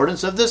the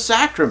importance of the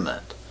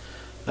sacrament.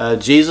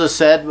 Jesus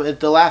said at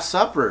the Last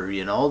Supper,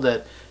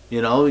 that,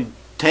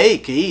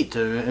 take, eat,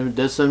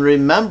 this in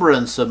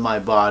remembrance of my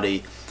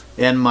body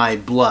and my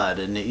blood.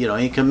 And,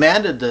 he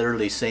commanded the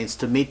early saints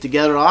to meet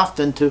together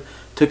often to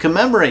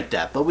commemorate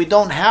that. But we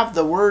don't have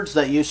the words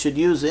that you should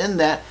use in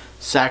that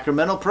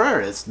sacramental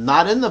prayer. It's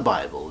not in the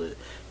Bible.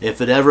 If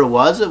it ever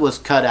was, it was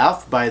cut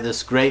out by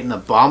this great and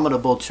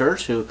abominable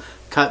church who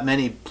cut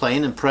many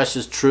plain and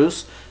precious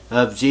truths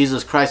of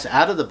Jesus Christ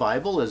out of the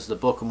Bible, as the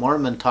Book of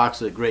Mormon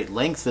talks at great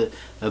length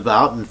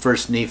about in 1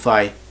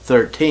 Nephi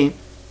 13.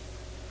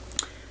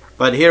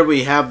 But here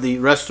we have the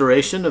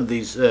restoration of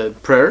these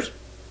prayers.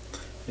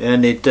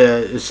 And it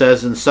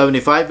says in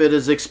 75, it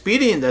is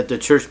expedient that the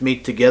church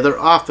meet together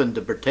often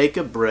to partake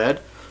of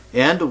bread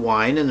and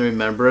wine in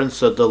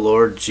remembrance of the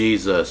Lord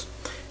Jesus.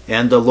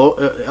 And the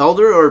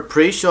elder or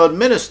priest shall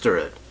administer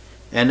it.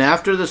 And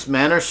after this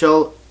manner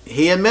shall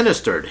he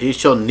administer it. He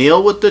shall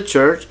kneel with the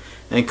church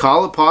and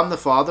call upon the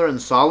Father in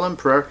solemn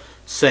prayer,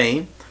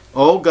 saying,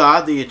 O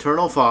God, the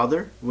eternal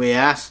Father, we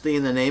ask thee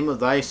in the name of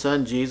thy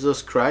Son,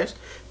 Jesus Christ,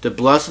 to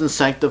bless and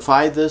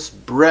sanctify this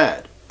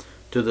bread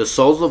to the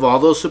souls of all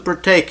those who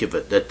partake of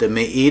it, that they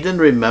may eat in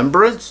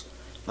remembrance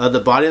of the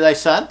body of thy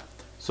Son.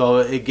 So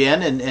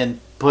again, in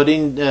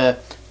putting to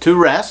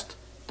rest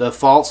the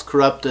false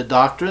corrupted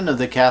doctrine of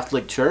the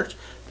Catholic Church,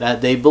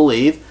 that they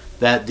believe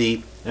that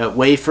the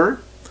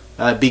wafer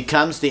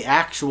becomes the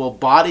actual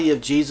body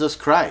of Jesus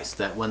Christ,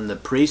 that when the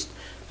priest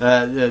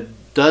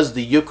does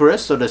the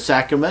Eucharist or the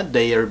sacrament,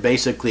 they are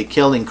basically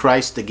killing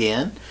Christ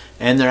again,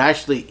 and they're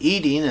actually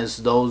eating as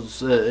those,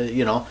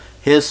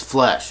 his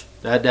flesh.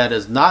 That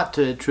is not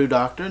true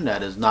doctrine.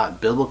 That is not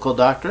biblical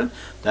doctrine.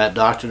 That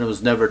doctrine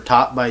was never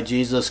taught by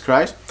Jesus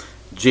Christ.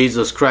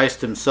 Jesus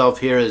Christ himself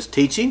here is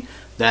teaching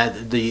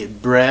that the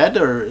bread,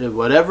 or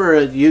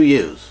whatever you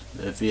use,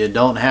 if you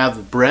don't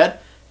have bread,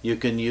 you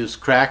can use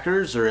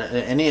crackers or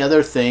any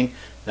other thing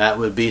that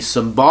would be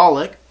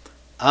symbolic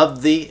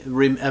of the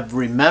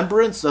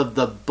remembrance of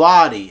the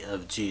body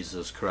of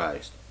Jesus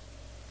Christ.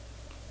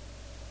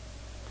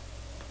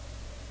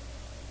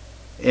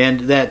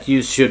 And that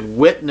you should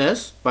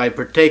witness by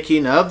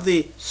partaking of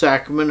the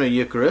sacrament or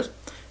Eucharist.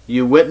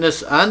 You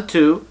witness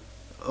unto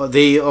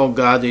thee, O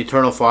God, the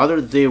eternal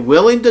Father, thee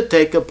willing to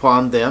take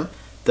upon them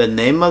the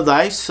name of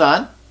thy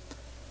Son.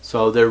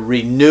 So they're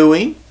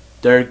renewing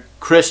their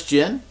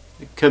Christian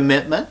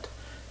commitment.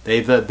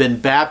 They've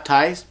been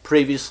baptized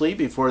previously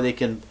before they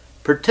can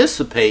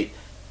participate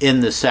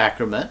in the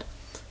sacrament.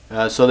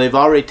 So they've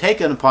already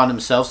taken upon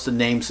themselves the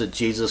names of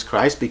Jesus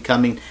Christ,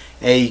 becoming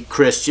a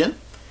Christian.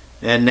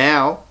 And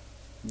now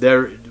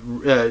they're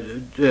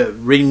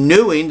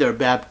renewing their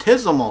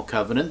baptismal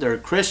covenant, their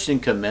Christian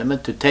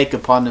commitment, to take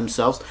upon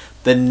themselves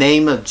the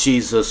name of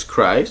Jesus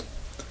Christ,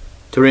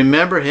 to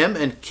remember him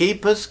and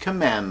keep his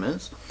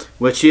commandments,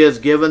 which he has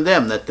given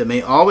them, that they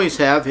may always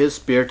have his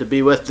Spirit to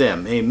be with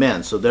them.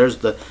 Amen. So there's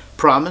the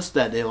promise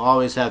that they'll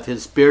always have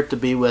his Spirit to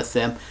be with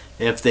them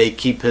if they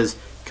keep his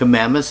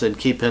commandments and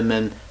keep him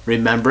in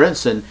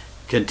remembrance and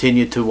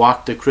continue to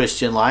walk the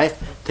Christian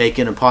life,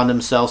 taking upon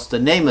themselves the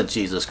name of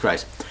Jesus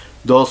Christ.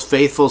 Those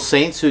faithful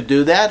saints who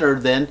do that are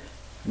then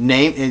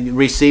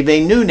receive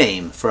a new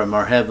name from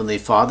our Heavenly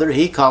Father.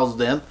 He calls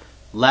them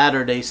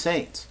Latter-day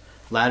Saints.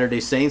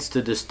 Latter-day Saints,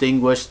 to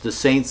distinguish the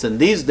saints in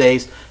these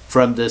days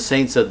from the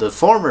saints of the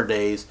former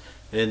days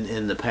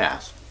in the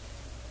past.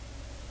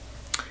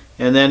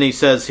 And then he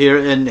says here,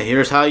 and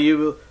here's how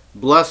you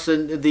bless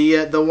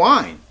the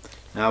wine.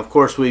 Now, of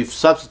course, we've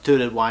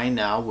substituted wine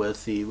now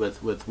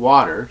with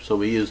water, so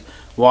we use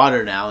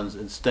water now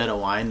instead of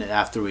wine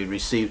after we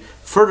receive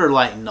further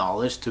light and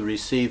knowledge to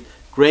receive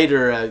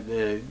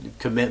greater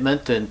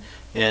commitment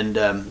and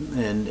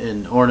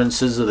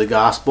ordinances of the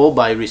gospel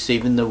by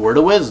receiving the word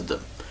of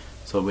wisdom.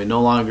 So we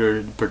no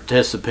longer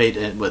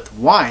participate with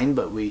wine,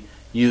 but we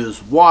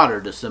use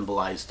water to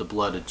symbolize the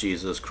blood of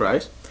Jesus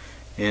Christ.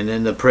 And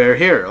in the prayer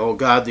here, O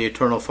God, the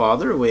eternal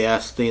Father, we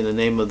ask thee in the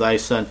name of thy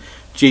Son,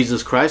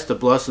 Jesus Christ, to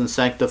bless and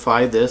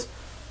sanctify this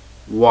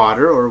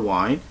water or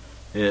wine,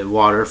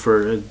 water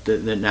for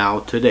now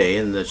today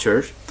in the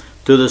church,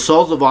 to the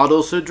souls of all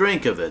those who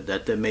drink of it,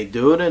 that they may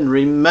do it in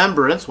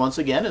remembrance. Once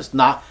again, it's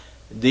not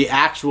the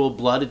actual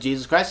blood of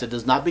Jesus Christ. It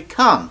does not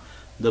become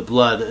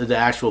the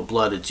actual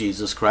blood of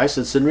Jesus Christ.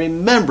 It's in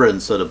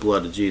remembrance of the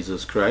blood of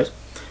Jesus Christ,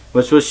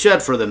 which was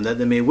shed for them, that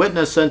they may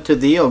witness unto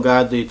thee, O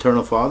God, the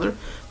eternal Father,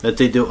 that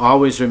they do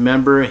always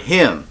remember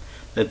him,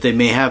 that they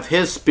may have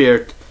his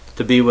Spirit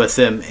to be with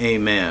him.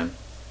 Amen.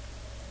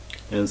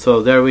 And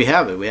so there we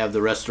have it. We have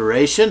the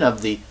restoration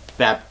of the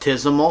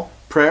baptismal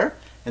prayer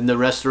and the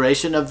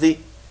restoration of the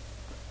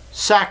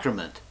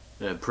sacrament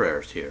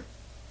prayers here.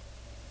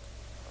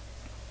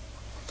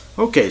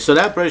 Okay, so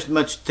that pretty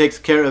much takes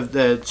care of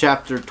the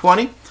chapter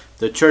 20.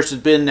 The church has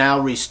been now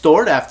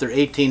restored after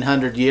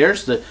 1800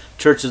 years. The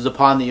church is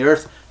upon the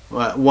earth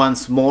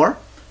once more.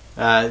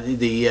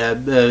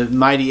 The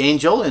mighty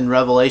angel in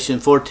Revelation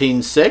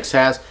 14:6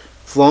 has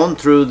flown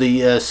through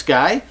the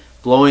sky,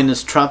 blowing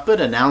his trumpet,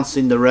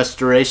 announcing the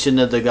restoration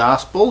of the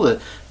gospel,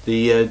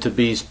 to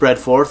be spread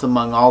forth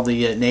among all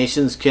the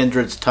nations,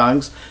 kindreds,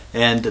 tongues,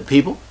 and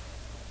people.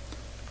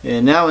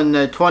 And now in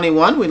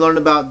 21, we learn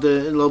about a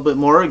little bit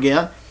more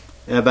again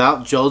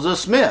about Joseph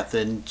Smith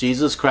and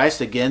Jesus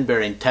Christ again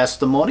bearing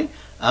testimony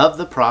of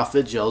the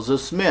prophet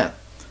Joseph Smith.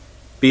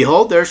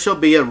 Behold, there shall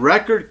be a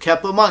record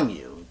kept among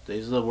you.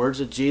 These are the words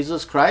of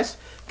Jesus Christ,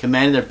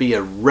 commanding there be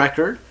a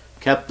record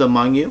kept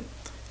among you.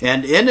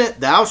 And in it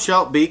thou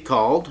shalt be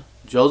called,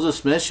 Joseph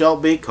Smith shall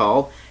be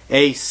called,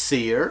 a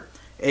seer,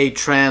 a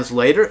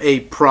translator,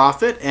 a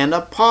prophet, and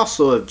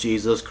apostle of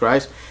Jesus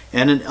Christ,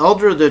 and an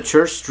elder of the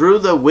church through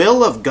the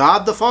will of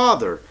God the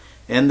Father,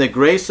 and the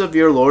grace of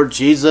your Lord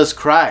Jesus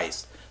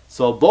Christ.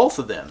 So both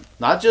of them,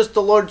 not just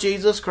the Lord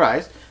Jesus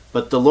Christ,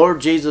 but the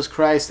Lord Jesus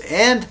Christ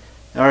and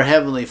our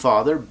Heavenly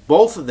Father,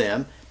 both of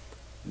them,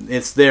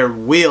 it's their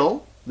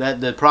will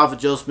that the prophet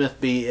Joseph Smith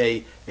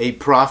be a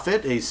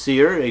prophet, a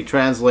seer, a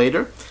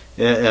translator,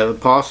 an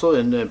apostle,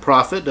 and a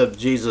prophet of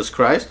Jesus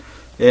Christ.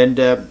 And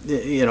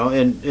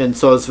and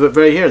so it's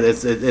very here.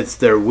 It's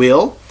their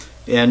will,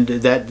 and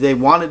that they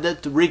wanted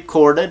it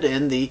recorded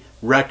in the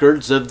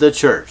records of the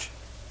church.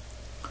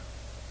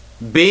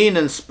 Being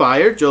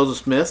inspired,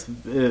 Joseph Smith,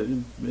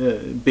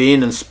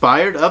 being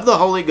inspired of the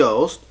Holy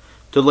Ghost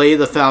to lay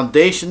the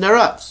foundation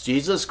thereof.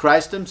 Jesus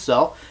Christ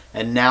himself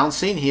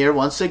announcing here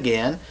once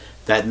again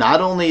that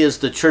not only is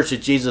the Church of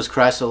Jesus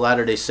Christ of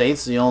Latter-day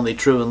Saints the only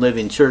true and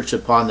living church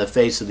upon the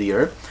face of the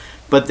earth,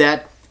 but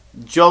that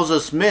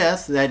Joseph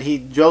Smith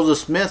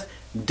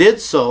did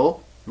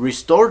so,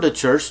 restored the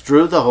church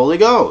through the Holy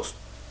Ghost,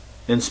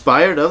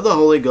 inspired of the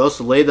Holy Ghost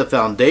to lay the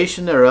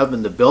foundation thereof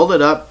and to build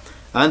it up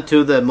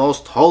unto the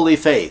most holy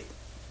faith,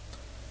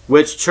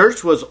 which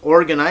church was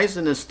organized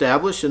and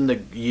established in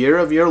the year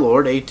of your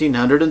Lord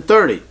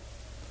 1830.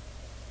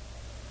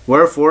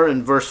 Wherefore,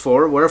 in verse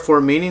 4, wherefore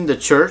meaning the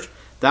church,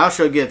 thou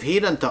shalt give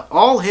heed unto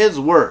all his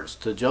words,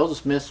 to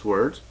Joseph Smith's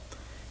words,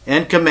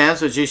 and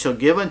commands which he shall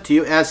give unto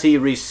you as he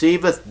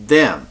receiveth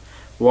them,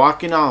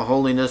 walking in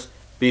holiness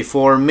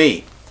before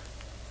me.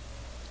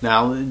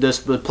 Now,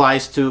 this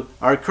applies to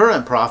our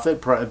current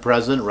prophet,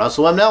 President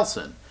Russell M.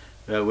 Nelson.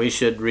 We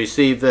should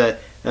receive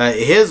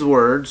his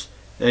words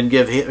and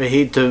give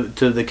heed to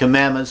the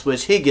commandments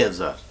which he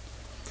gives us.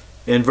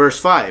 In verse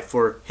 5,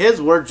 for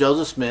his word,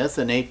 Joseph Smith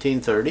in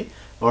 1830,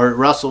 or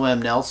Russell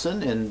M.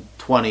 Nelson in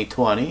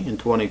 2020, in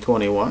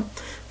 2021,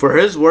 for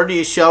his word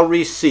ye shall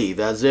receive,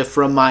 as if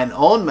from mine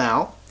own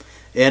mouth,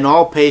 in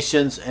all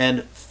patience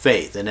and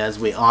faith. And as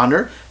we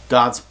honor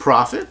God's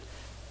prophet,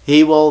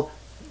 he will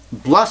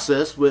bless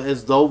us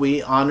as though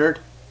we honored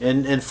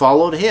and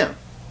followed him.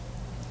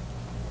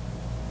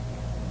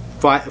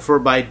 For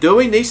by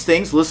doing these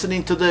things,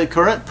 listening to the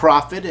current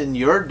prophet in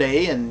your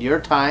day and your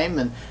time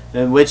and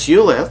in which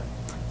you live,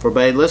 for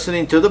by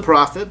listening to the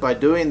prophet, by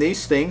doing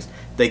these things,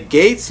 the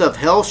gates of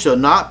hell shall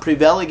not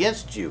prevail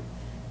against you.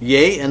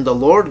 Yea, and the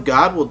Lord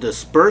God will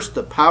disperse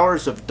the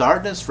powers of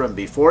darkness from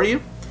before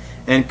you,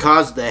 and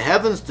cause the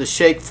heavens to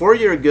shake for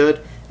your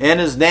good and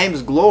his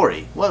name's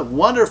glory. What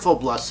wonderful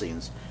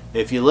blessings.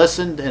 If you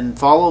listen and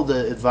follow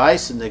the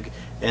advice and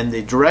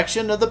the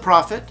direction of the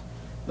prophet,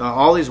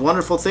 all these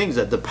wonderful things,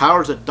 that the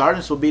powers of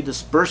darkness will be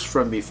dispersed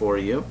from before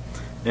you,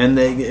 and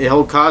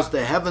he'll cause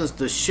the heavens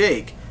to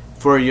shake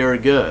for your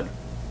good.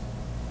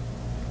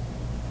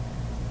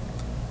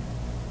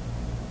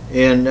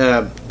 And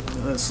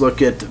let's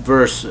look at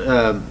verse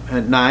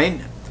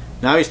 9.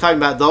 Now he's talking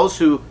about those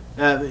who,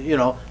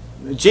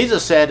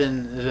 Jesus said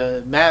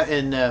in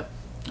Matthew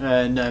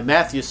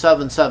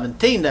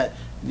 7:17 that,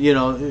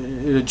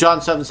 John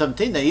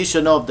 7:17, that you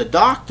should know of the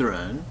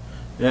doctrine.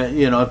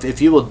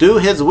 If you will do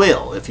his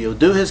will, if you will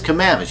do his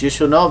commandments, you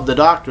shall know of the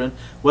doctrine,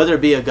 whether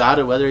it be of God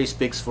or whether he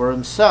speaks for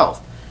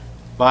himself.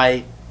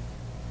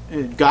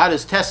 God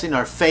is testing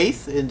our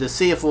faith and to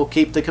see if we'll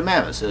keep the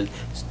commandments. He's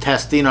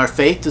testing our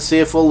faith to see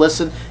if we'll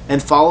listen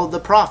and follow the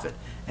prophet.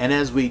 And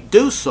as we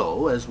do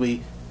so, as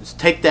we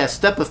take that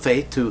step of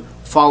faith to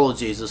follow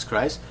Jesus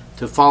Christ,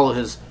 to follow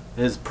his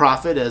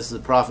prophet, as the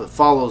prophet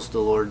follows the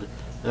Lord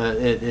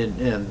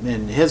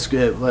in his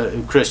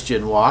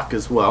Christian walk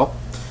as well,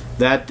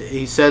 that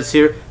he says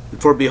here,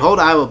 for behold,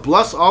 I will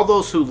bless all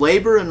those who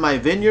labor in my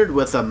vineyard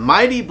with a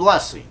mighty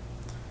blessing,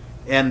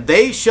 and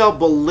they shall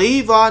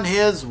believe on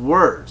his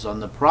words, on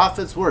the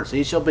prophet's words.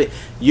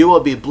 You will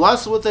be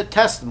blessed with a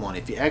testimony.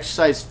 If you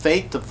exercise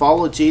faith to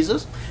follow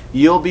Jesus,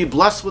 you'll be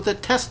blessed with a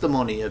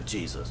testimony of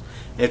Jesus.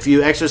 If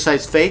you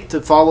exercise faith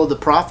to follow the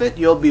prophet,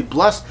 you'll be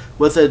blessed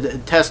with a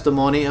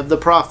testimony of the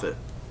prophet.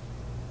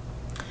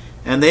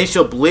 and they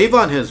shall believe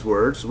on his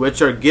words,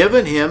 which are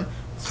given him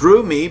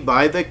through me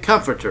by the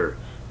Comforter,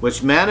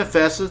 which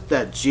manifesteth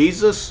that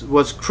Jesus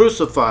was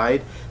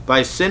crucified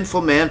by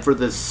sinful man for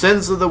the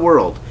sins of the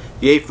world,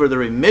 yea, for the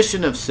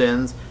remission of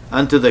sins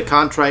unto the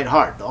contrite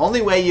heart. The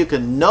only way you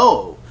can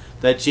know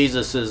that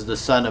Jesus is the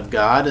Son of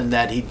God and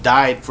that he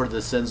died for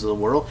the sins of the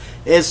world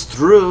is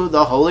through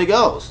the Holy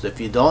Ghost. If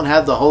you don't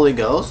have the Holy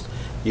Ghost,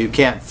 you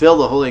can't feel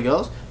the Holy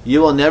Ghost,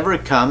 you will never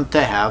come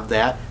to have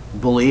that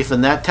belief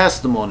and that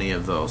testimony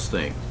of those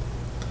things.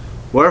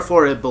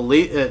 Wherefore it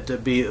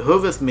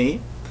behooveth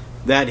me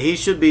that he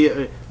should be,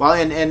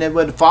 and it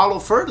would follow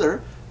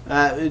further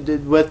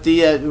with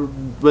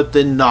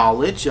the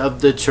knowledge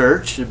of the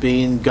church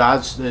being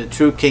God's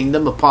true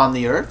kingdom upon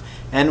the earth,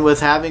 and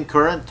with having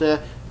current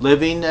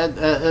living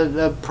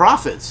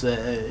prophets,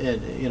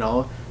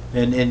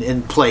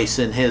 in place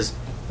in his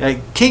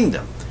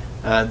kingdom.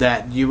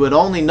 That you would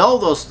only know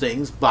those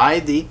things by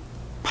the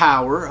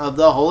power of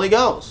the Holy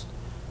Ghost.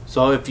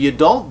 So if you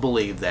don't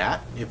believe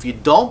that, if you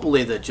don't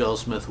believe that Joe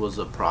Smith was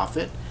a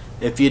prophet,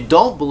 if you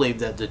don't believe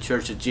that the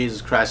Church of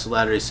Jesus Christ of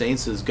Latter-day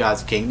Saints is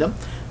God's kingdom,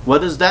 what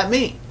does that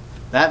mean?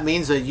 That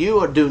means that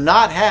you do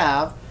not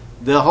have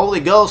the Holy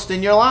Ghost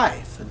in your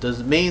life. It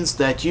means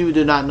that you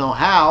do not know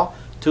how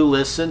to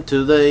listen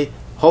to the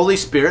Holy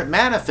Spirit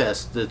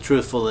manifest the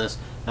truthfulness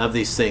of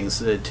these things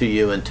to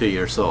you and to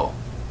your soul.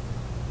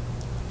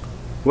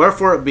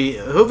 Wherefore it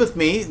behooveth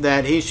me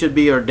that he should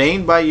be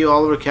ordained by you,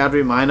 Oliver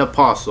Cowdery, mine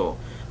apostle.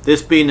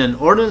 This being an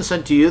ordinance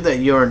unto you, that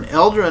you are an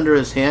elder under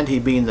his hand, he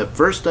being the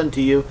first unto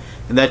you,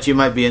 and that you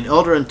might be an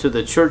elder unto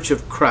the church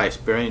of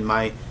Christ, bearing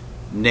my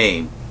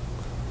name.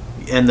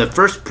 And the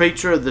first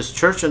preacher of this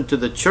church unto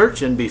the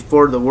church, and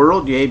before the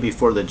world, yea,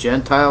 before the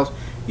Gentiles,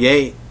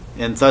 yea,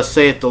 and thus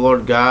saith the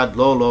Lord God,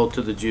 lo,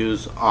 to the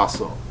Jews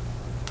also.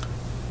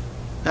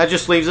 That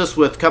just leaves us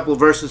with a couple of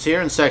verses here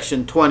in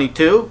section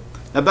 22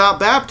 about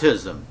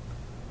baptism.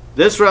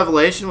 This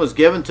revelation was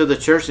given to the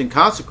church in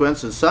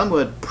consequence of some who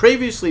had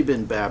previously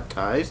been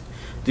baptized,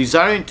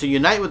 desiring to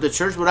unite with the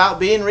church without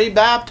being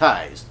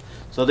rebaptized.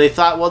 So they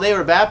thought, well, they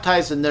were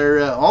baptized in their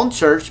own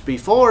church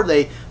before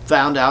they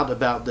found out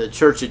about the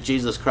Church of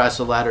Jesus Christ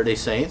of Latter-day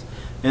Saints.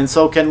 And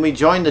so can we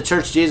join the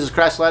Church of Jesus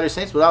Christ of Latter-day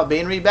Saints without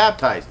being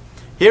rebaptized?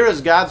 Here is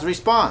God's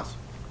response.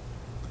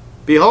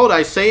 Behold,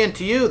 I say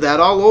unto you that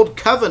all old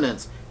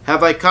covenants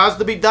have I caused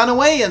to be done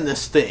away in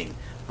this thing,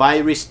 by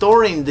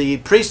restoring the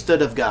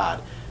priesthood of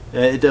God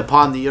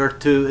upon the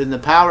earth in the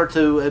power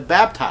to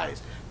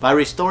baptize, by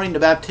restoring the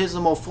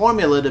baptismal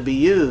formula to be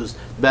used,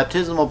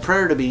 baptismal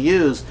prayer to be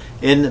used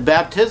in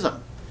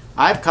baptism.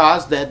 I've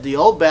caused that the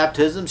old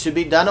baptism should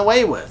be done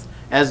away with,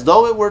 as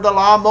though it were the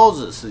law of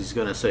Moses, he's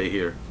going to say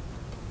here.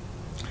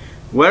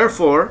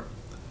 Wherefore,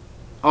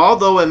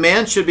 although a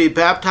man should be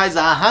baptized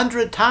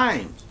 100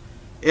 times,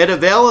 it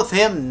availeth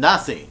him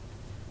nothing.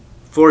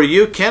 For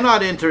you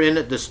cannot enter in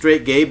at the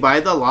strait gate by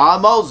the law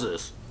of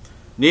Moses,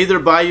 neither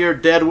by your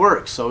dead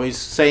works. So he's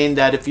saying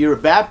that if you were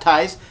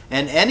baptized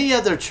in any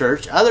other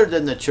church other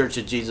than the Church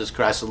of Jesus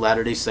Christ of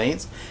Latter-day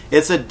Saints,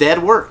 it's a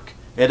dead work.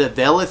 It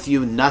availeth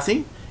you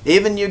nothing.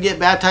 Even you get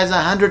baptized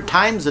 100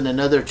 times in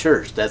another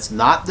church. That's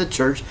not the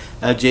Church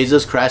of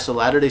Jesus Christ of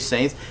Latter-day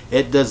Saints.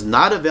 It does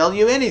not avail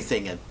you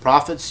anything. It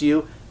profits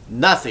you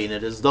nothing.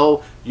 It is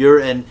though you're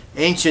an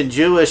ancient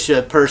Jewish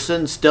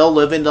person still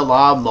living the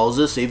law of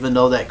Moses, even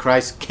though that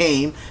Christ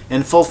came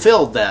and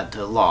fulfilled that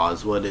law,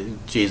 is what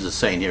Jesus is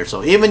saying here.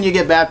 So even you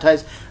get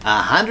baptized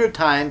 100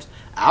 times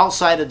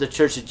outside of the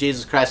Church of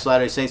Jesus Christ of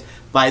Latter-day Saints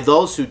by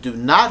those who do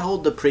not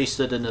hold the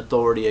priesthood and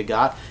authority of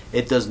God,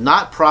 it does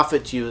not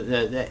profit you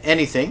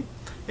anything.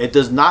 It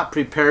does not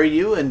prepare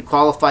you and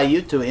qualify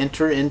you to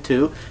enter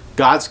into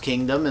God's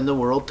kingdom in the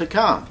world to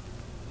come.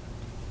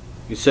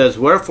 He says,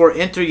 wherefore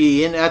enter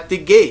ye in at the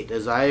gate,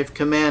 as I have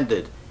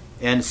commanded,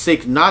 and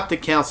seek not to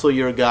counsel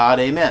your God.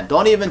 Amen.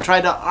 Don't even try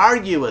to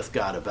argue with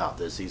God about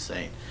this, he's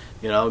saying.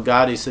 You know,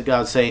 God's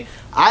saying,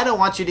 I don't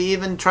want you to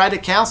even try to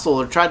counsel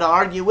or try to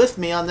argue with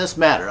me on this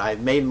matter.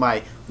 I've made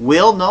my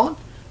will known.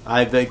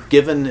 I've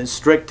given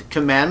strict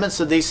commandments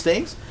of these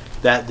things,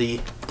 that the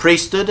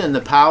priesthood and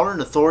the power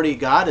and authority of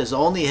God is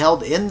only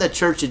held in the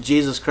Church of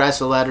Jesus Christ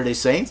of Latter-day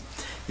Saints.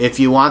 If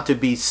you want to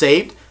be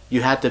saved,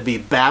 you have to be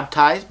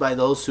baptized by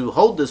those who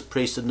hold this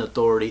priesthood and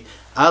authority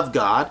of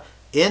God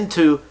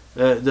into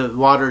the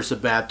waters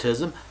of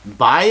baptism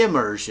by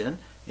immersion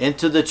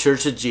into the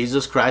Church of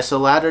Jesus Christ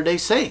of Latter-day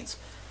Saints.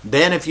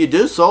 Then if you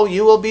do so,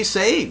 you will be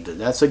saved.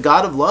 That's a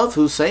God of love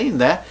who's saying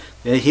that.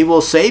 He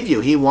will save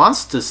you. He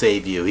wants to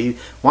save you. He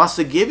wants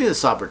to give you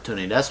this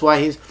opportunity. That's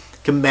why he's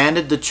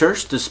commanded the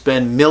church to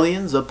spend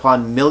millions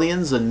upon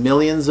millions and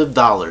millions of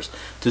dollars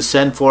to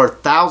send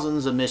forth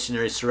thousands of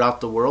missionaries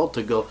throughout the world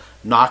to go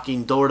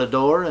knocking door to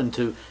door and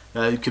to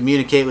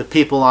communicate with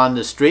people on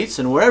the streets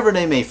and wherever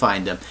they may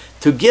find them,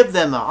 to give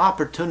them an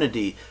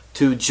opportunity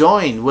to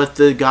join with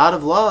the God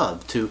of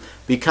love, to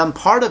become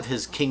part of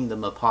his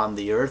kingdom upon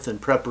the earth in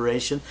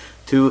preparation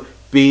to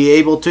be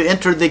able to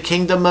enter the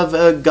kingdom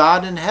of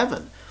God in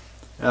heaven.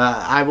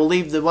 I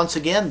believe that once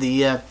again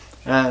the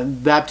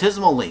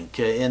baptismal link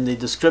in the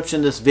description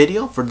of this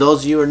video. For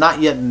those of you who are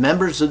not yet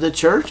members of the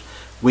church,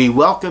 we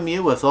welcome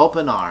you with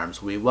open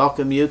arms. We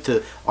welcome you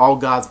to all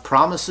God's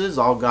promises,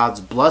 all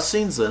God's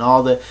blessings, and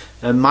all the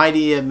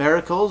mighty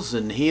miracles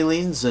and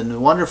healings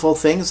and wonderful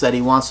things that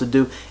He wants to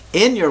do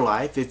in your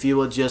life if you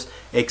will just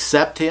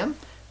accept Him,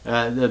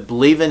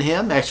 believe in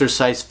Him,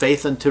 exercise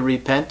faith unto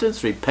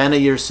repentance, repent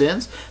of your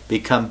sins,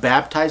 become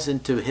baptized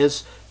into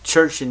His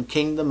church and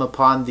kingdom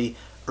upon the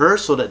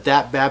earth, so that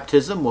that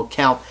baptism will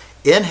count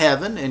in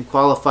heaven and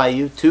qualify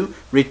you to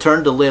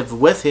return to live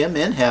with Him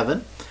in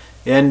heaven.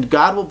 And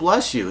God will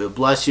bless you. He'll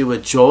bless you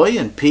with joy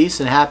and peace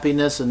and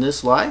happiness in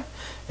this life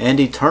and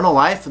eternal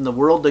life in the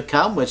world to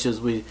come, which, as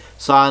we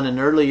saw in an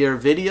earlier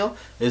video,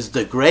 is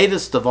the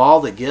greatest of all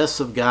the gifts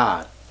of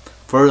God.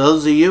 For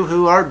those of you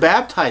who are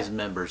baptized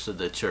members of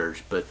the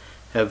church but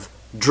have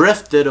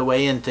drifted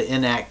away into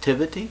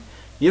inactivity,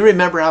 you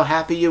remember how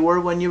happy you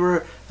were when you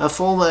were a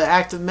full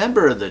active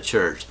member of the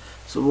church.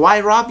 So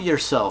why rob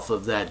yourself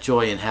of that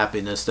joy and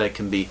happiness that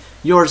can be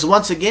yours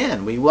once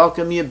again? We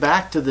welcome you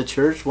back to the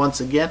church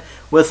once again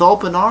with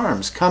open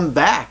arms. Come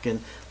back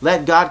and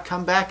let God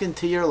come back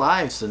into your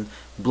lives and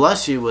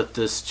bless you with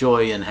this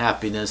joy and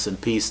happiness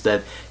and peace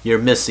that you're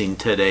missing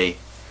today.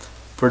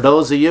 For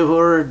those of you who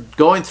are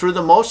going through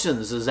the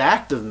motions as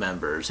active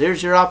members,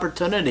 here's your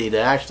opportunity to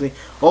actually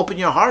open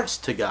your hearts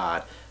to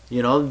God.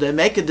 You know, to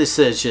make a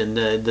decision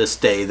this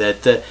day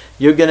that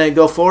you're going to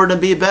go forward and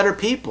be better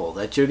people,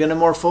 that you're going to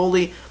more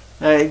fully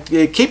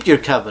keep your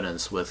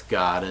covenants with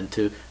God and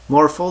to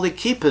more fully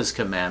keep His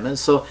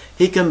commandments, so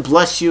He can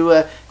bless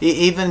you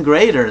even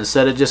greater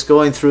instead of just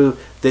going through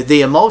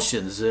the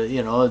emotions,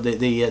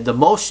 the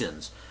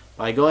motions.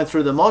 By going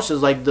through the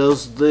motions like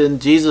those in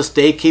Jesus'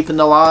 day, keeping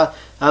the law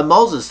of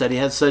Moses that He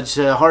had such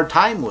a hard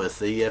time with,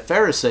 the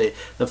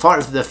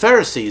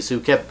Pharisees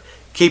who kept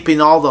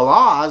keeping all the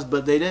laws,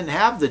 but they didn't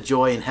have the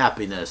joy and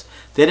happiness.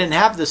 They didn't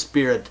have the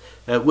Spirit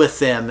with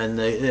them and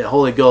the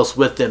Holy Ghost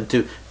with them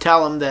to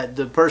tell them that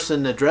the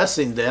person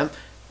addressing them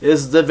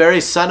is the very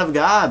Son of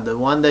God, the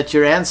one that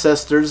your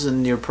ancestors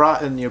and your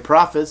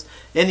prophets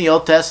in the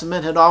Old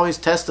Testament had always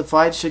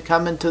testified should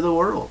come into the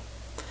world.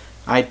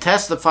 I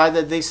testify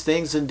that these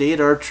things indeed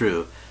are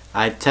true.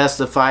 I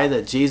testify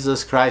that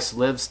Jesus Christ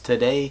lives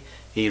today.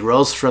 He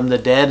rose from the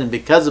dead, and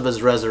because of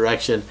His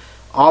resurrection,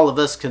 all of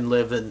us can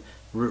live and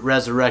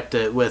resurrect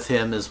with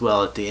Him as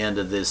well at the end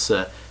of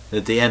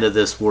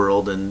this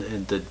world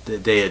and the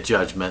day of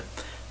judgment.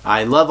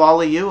 I love all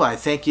of you. I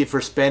thank you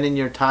for spending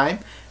your time.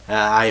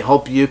 I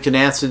hope you can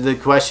answer the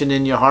question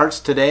in your hearts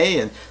today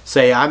and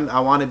say,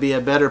 I want to be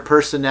a better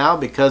person now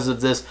because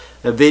of this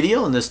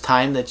video and this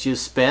time that you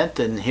spent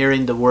in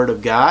hearing the Word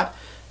of God.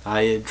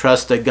 I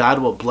trust that God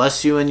will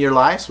bless you in your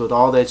lives with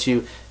all that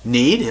you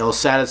need. He'll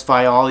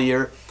satisfy all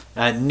your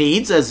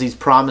needs as He's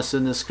promised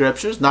in the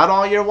Scriptures, not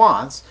all your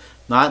wants,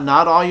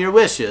 not all your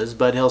wishes,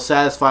 but He'll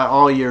satisfy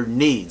all your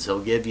needs.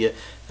 He'll give you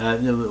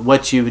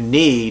what you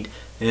need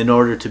in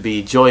order to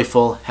be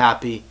joyful,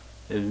 happy,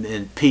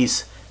 and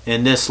peace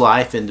in this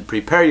life, and to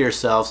prepare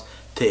yourselves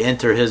to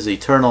enter His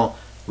eternal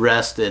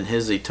rest and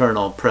His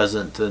eternal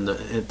presence in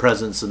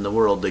the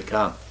world to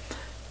come.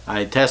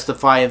 I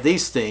testify of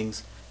these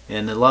things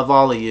and I love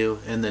all of you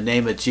in the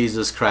name of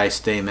Jesus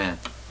Christ. Amen.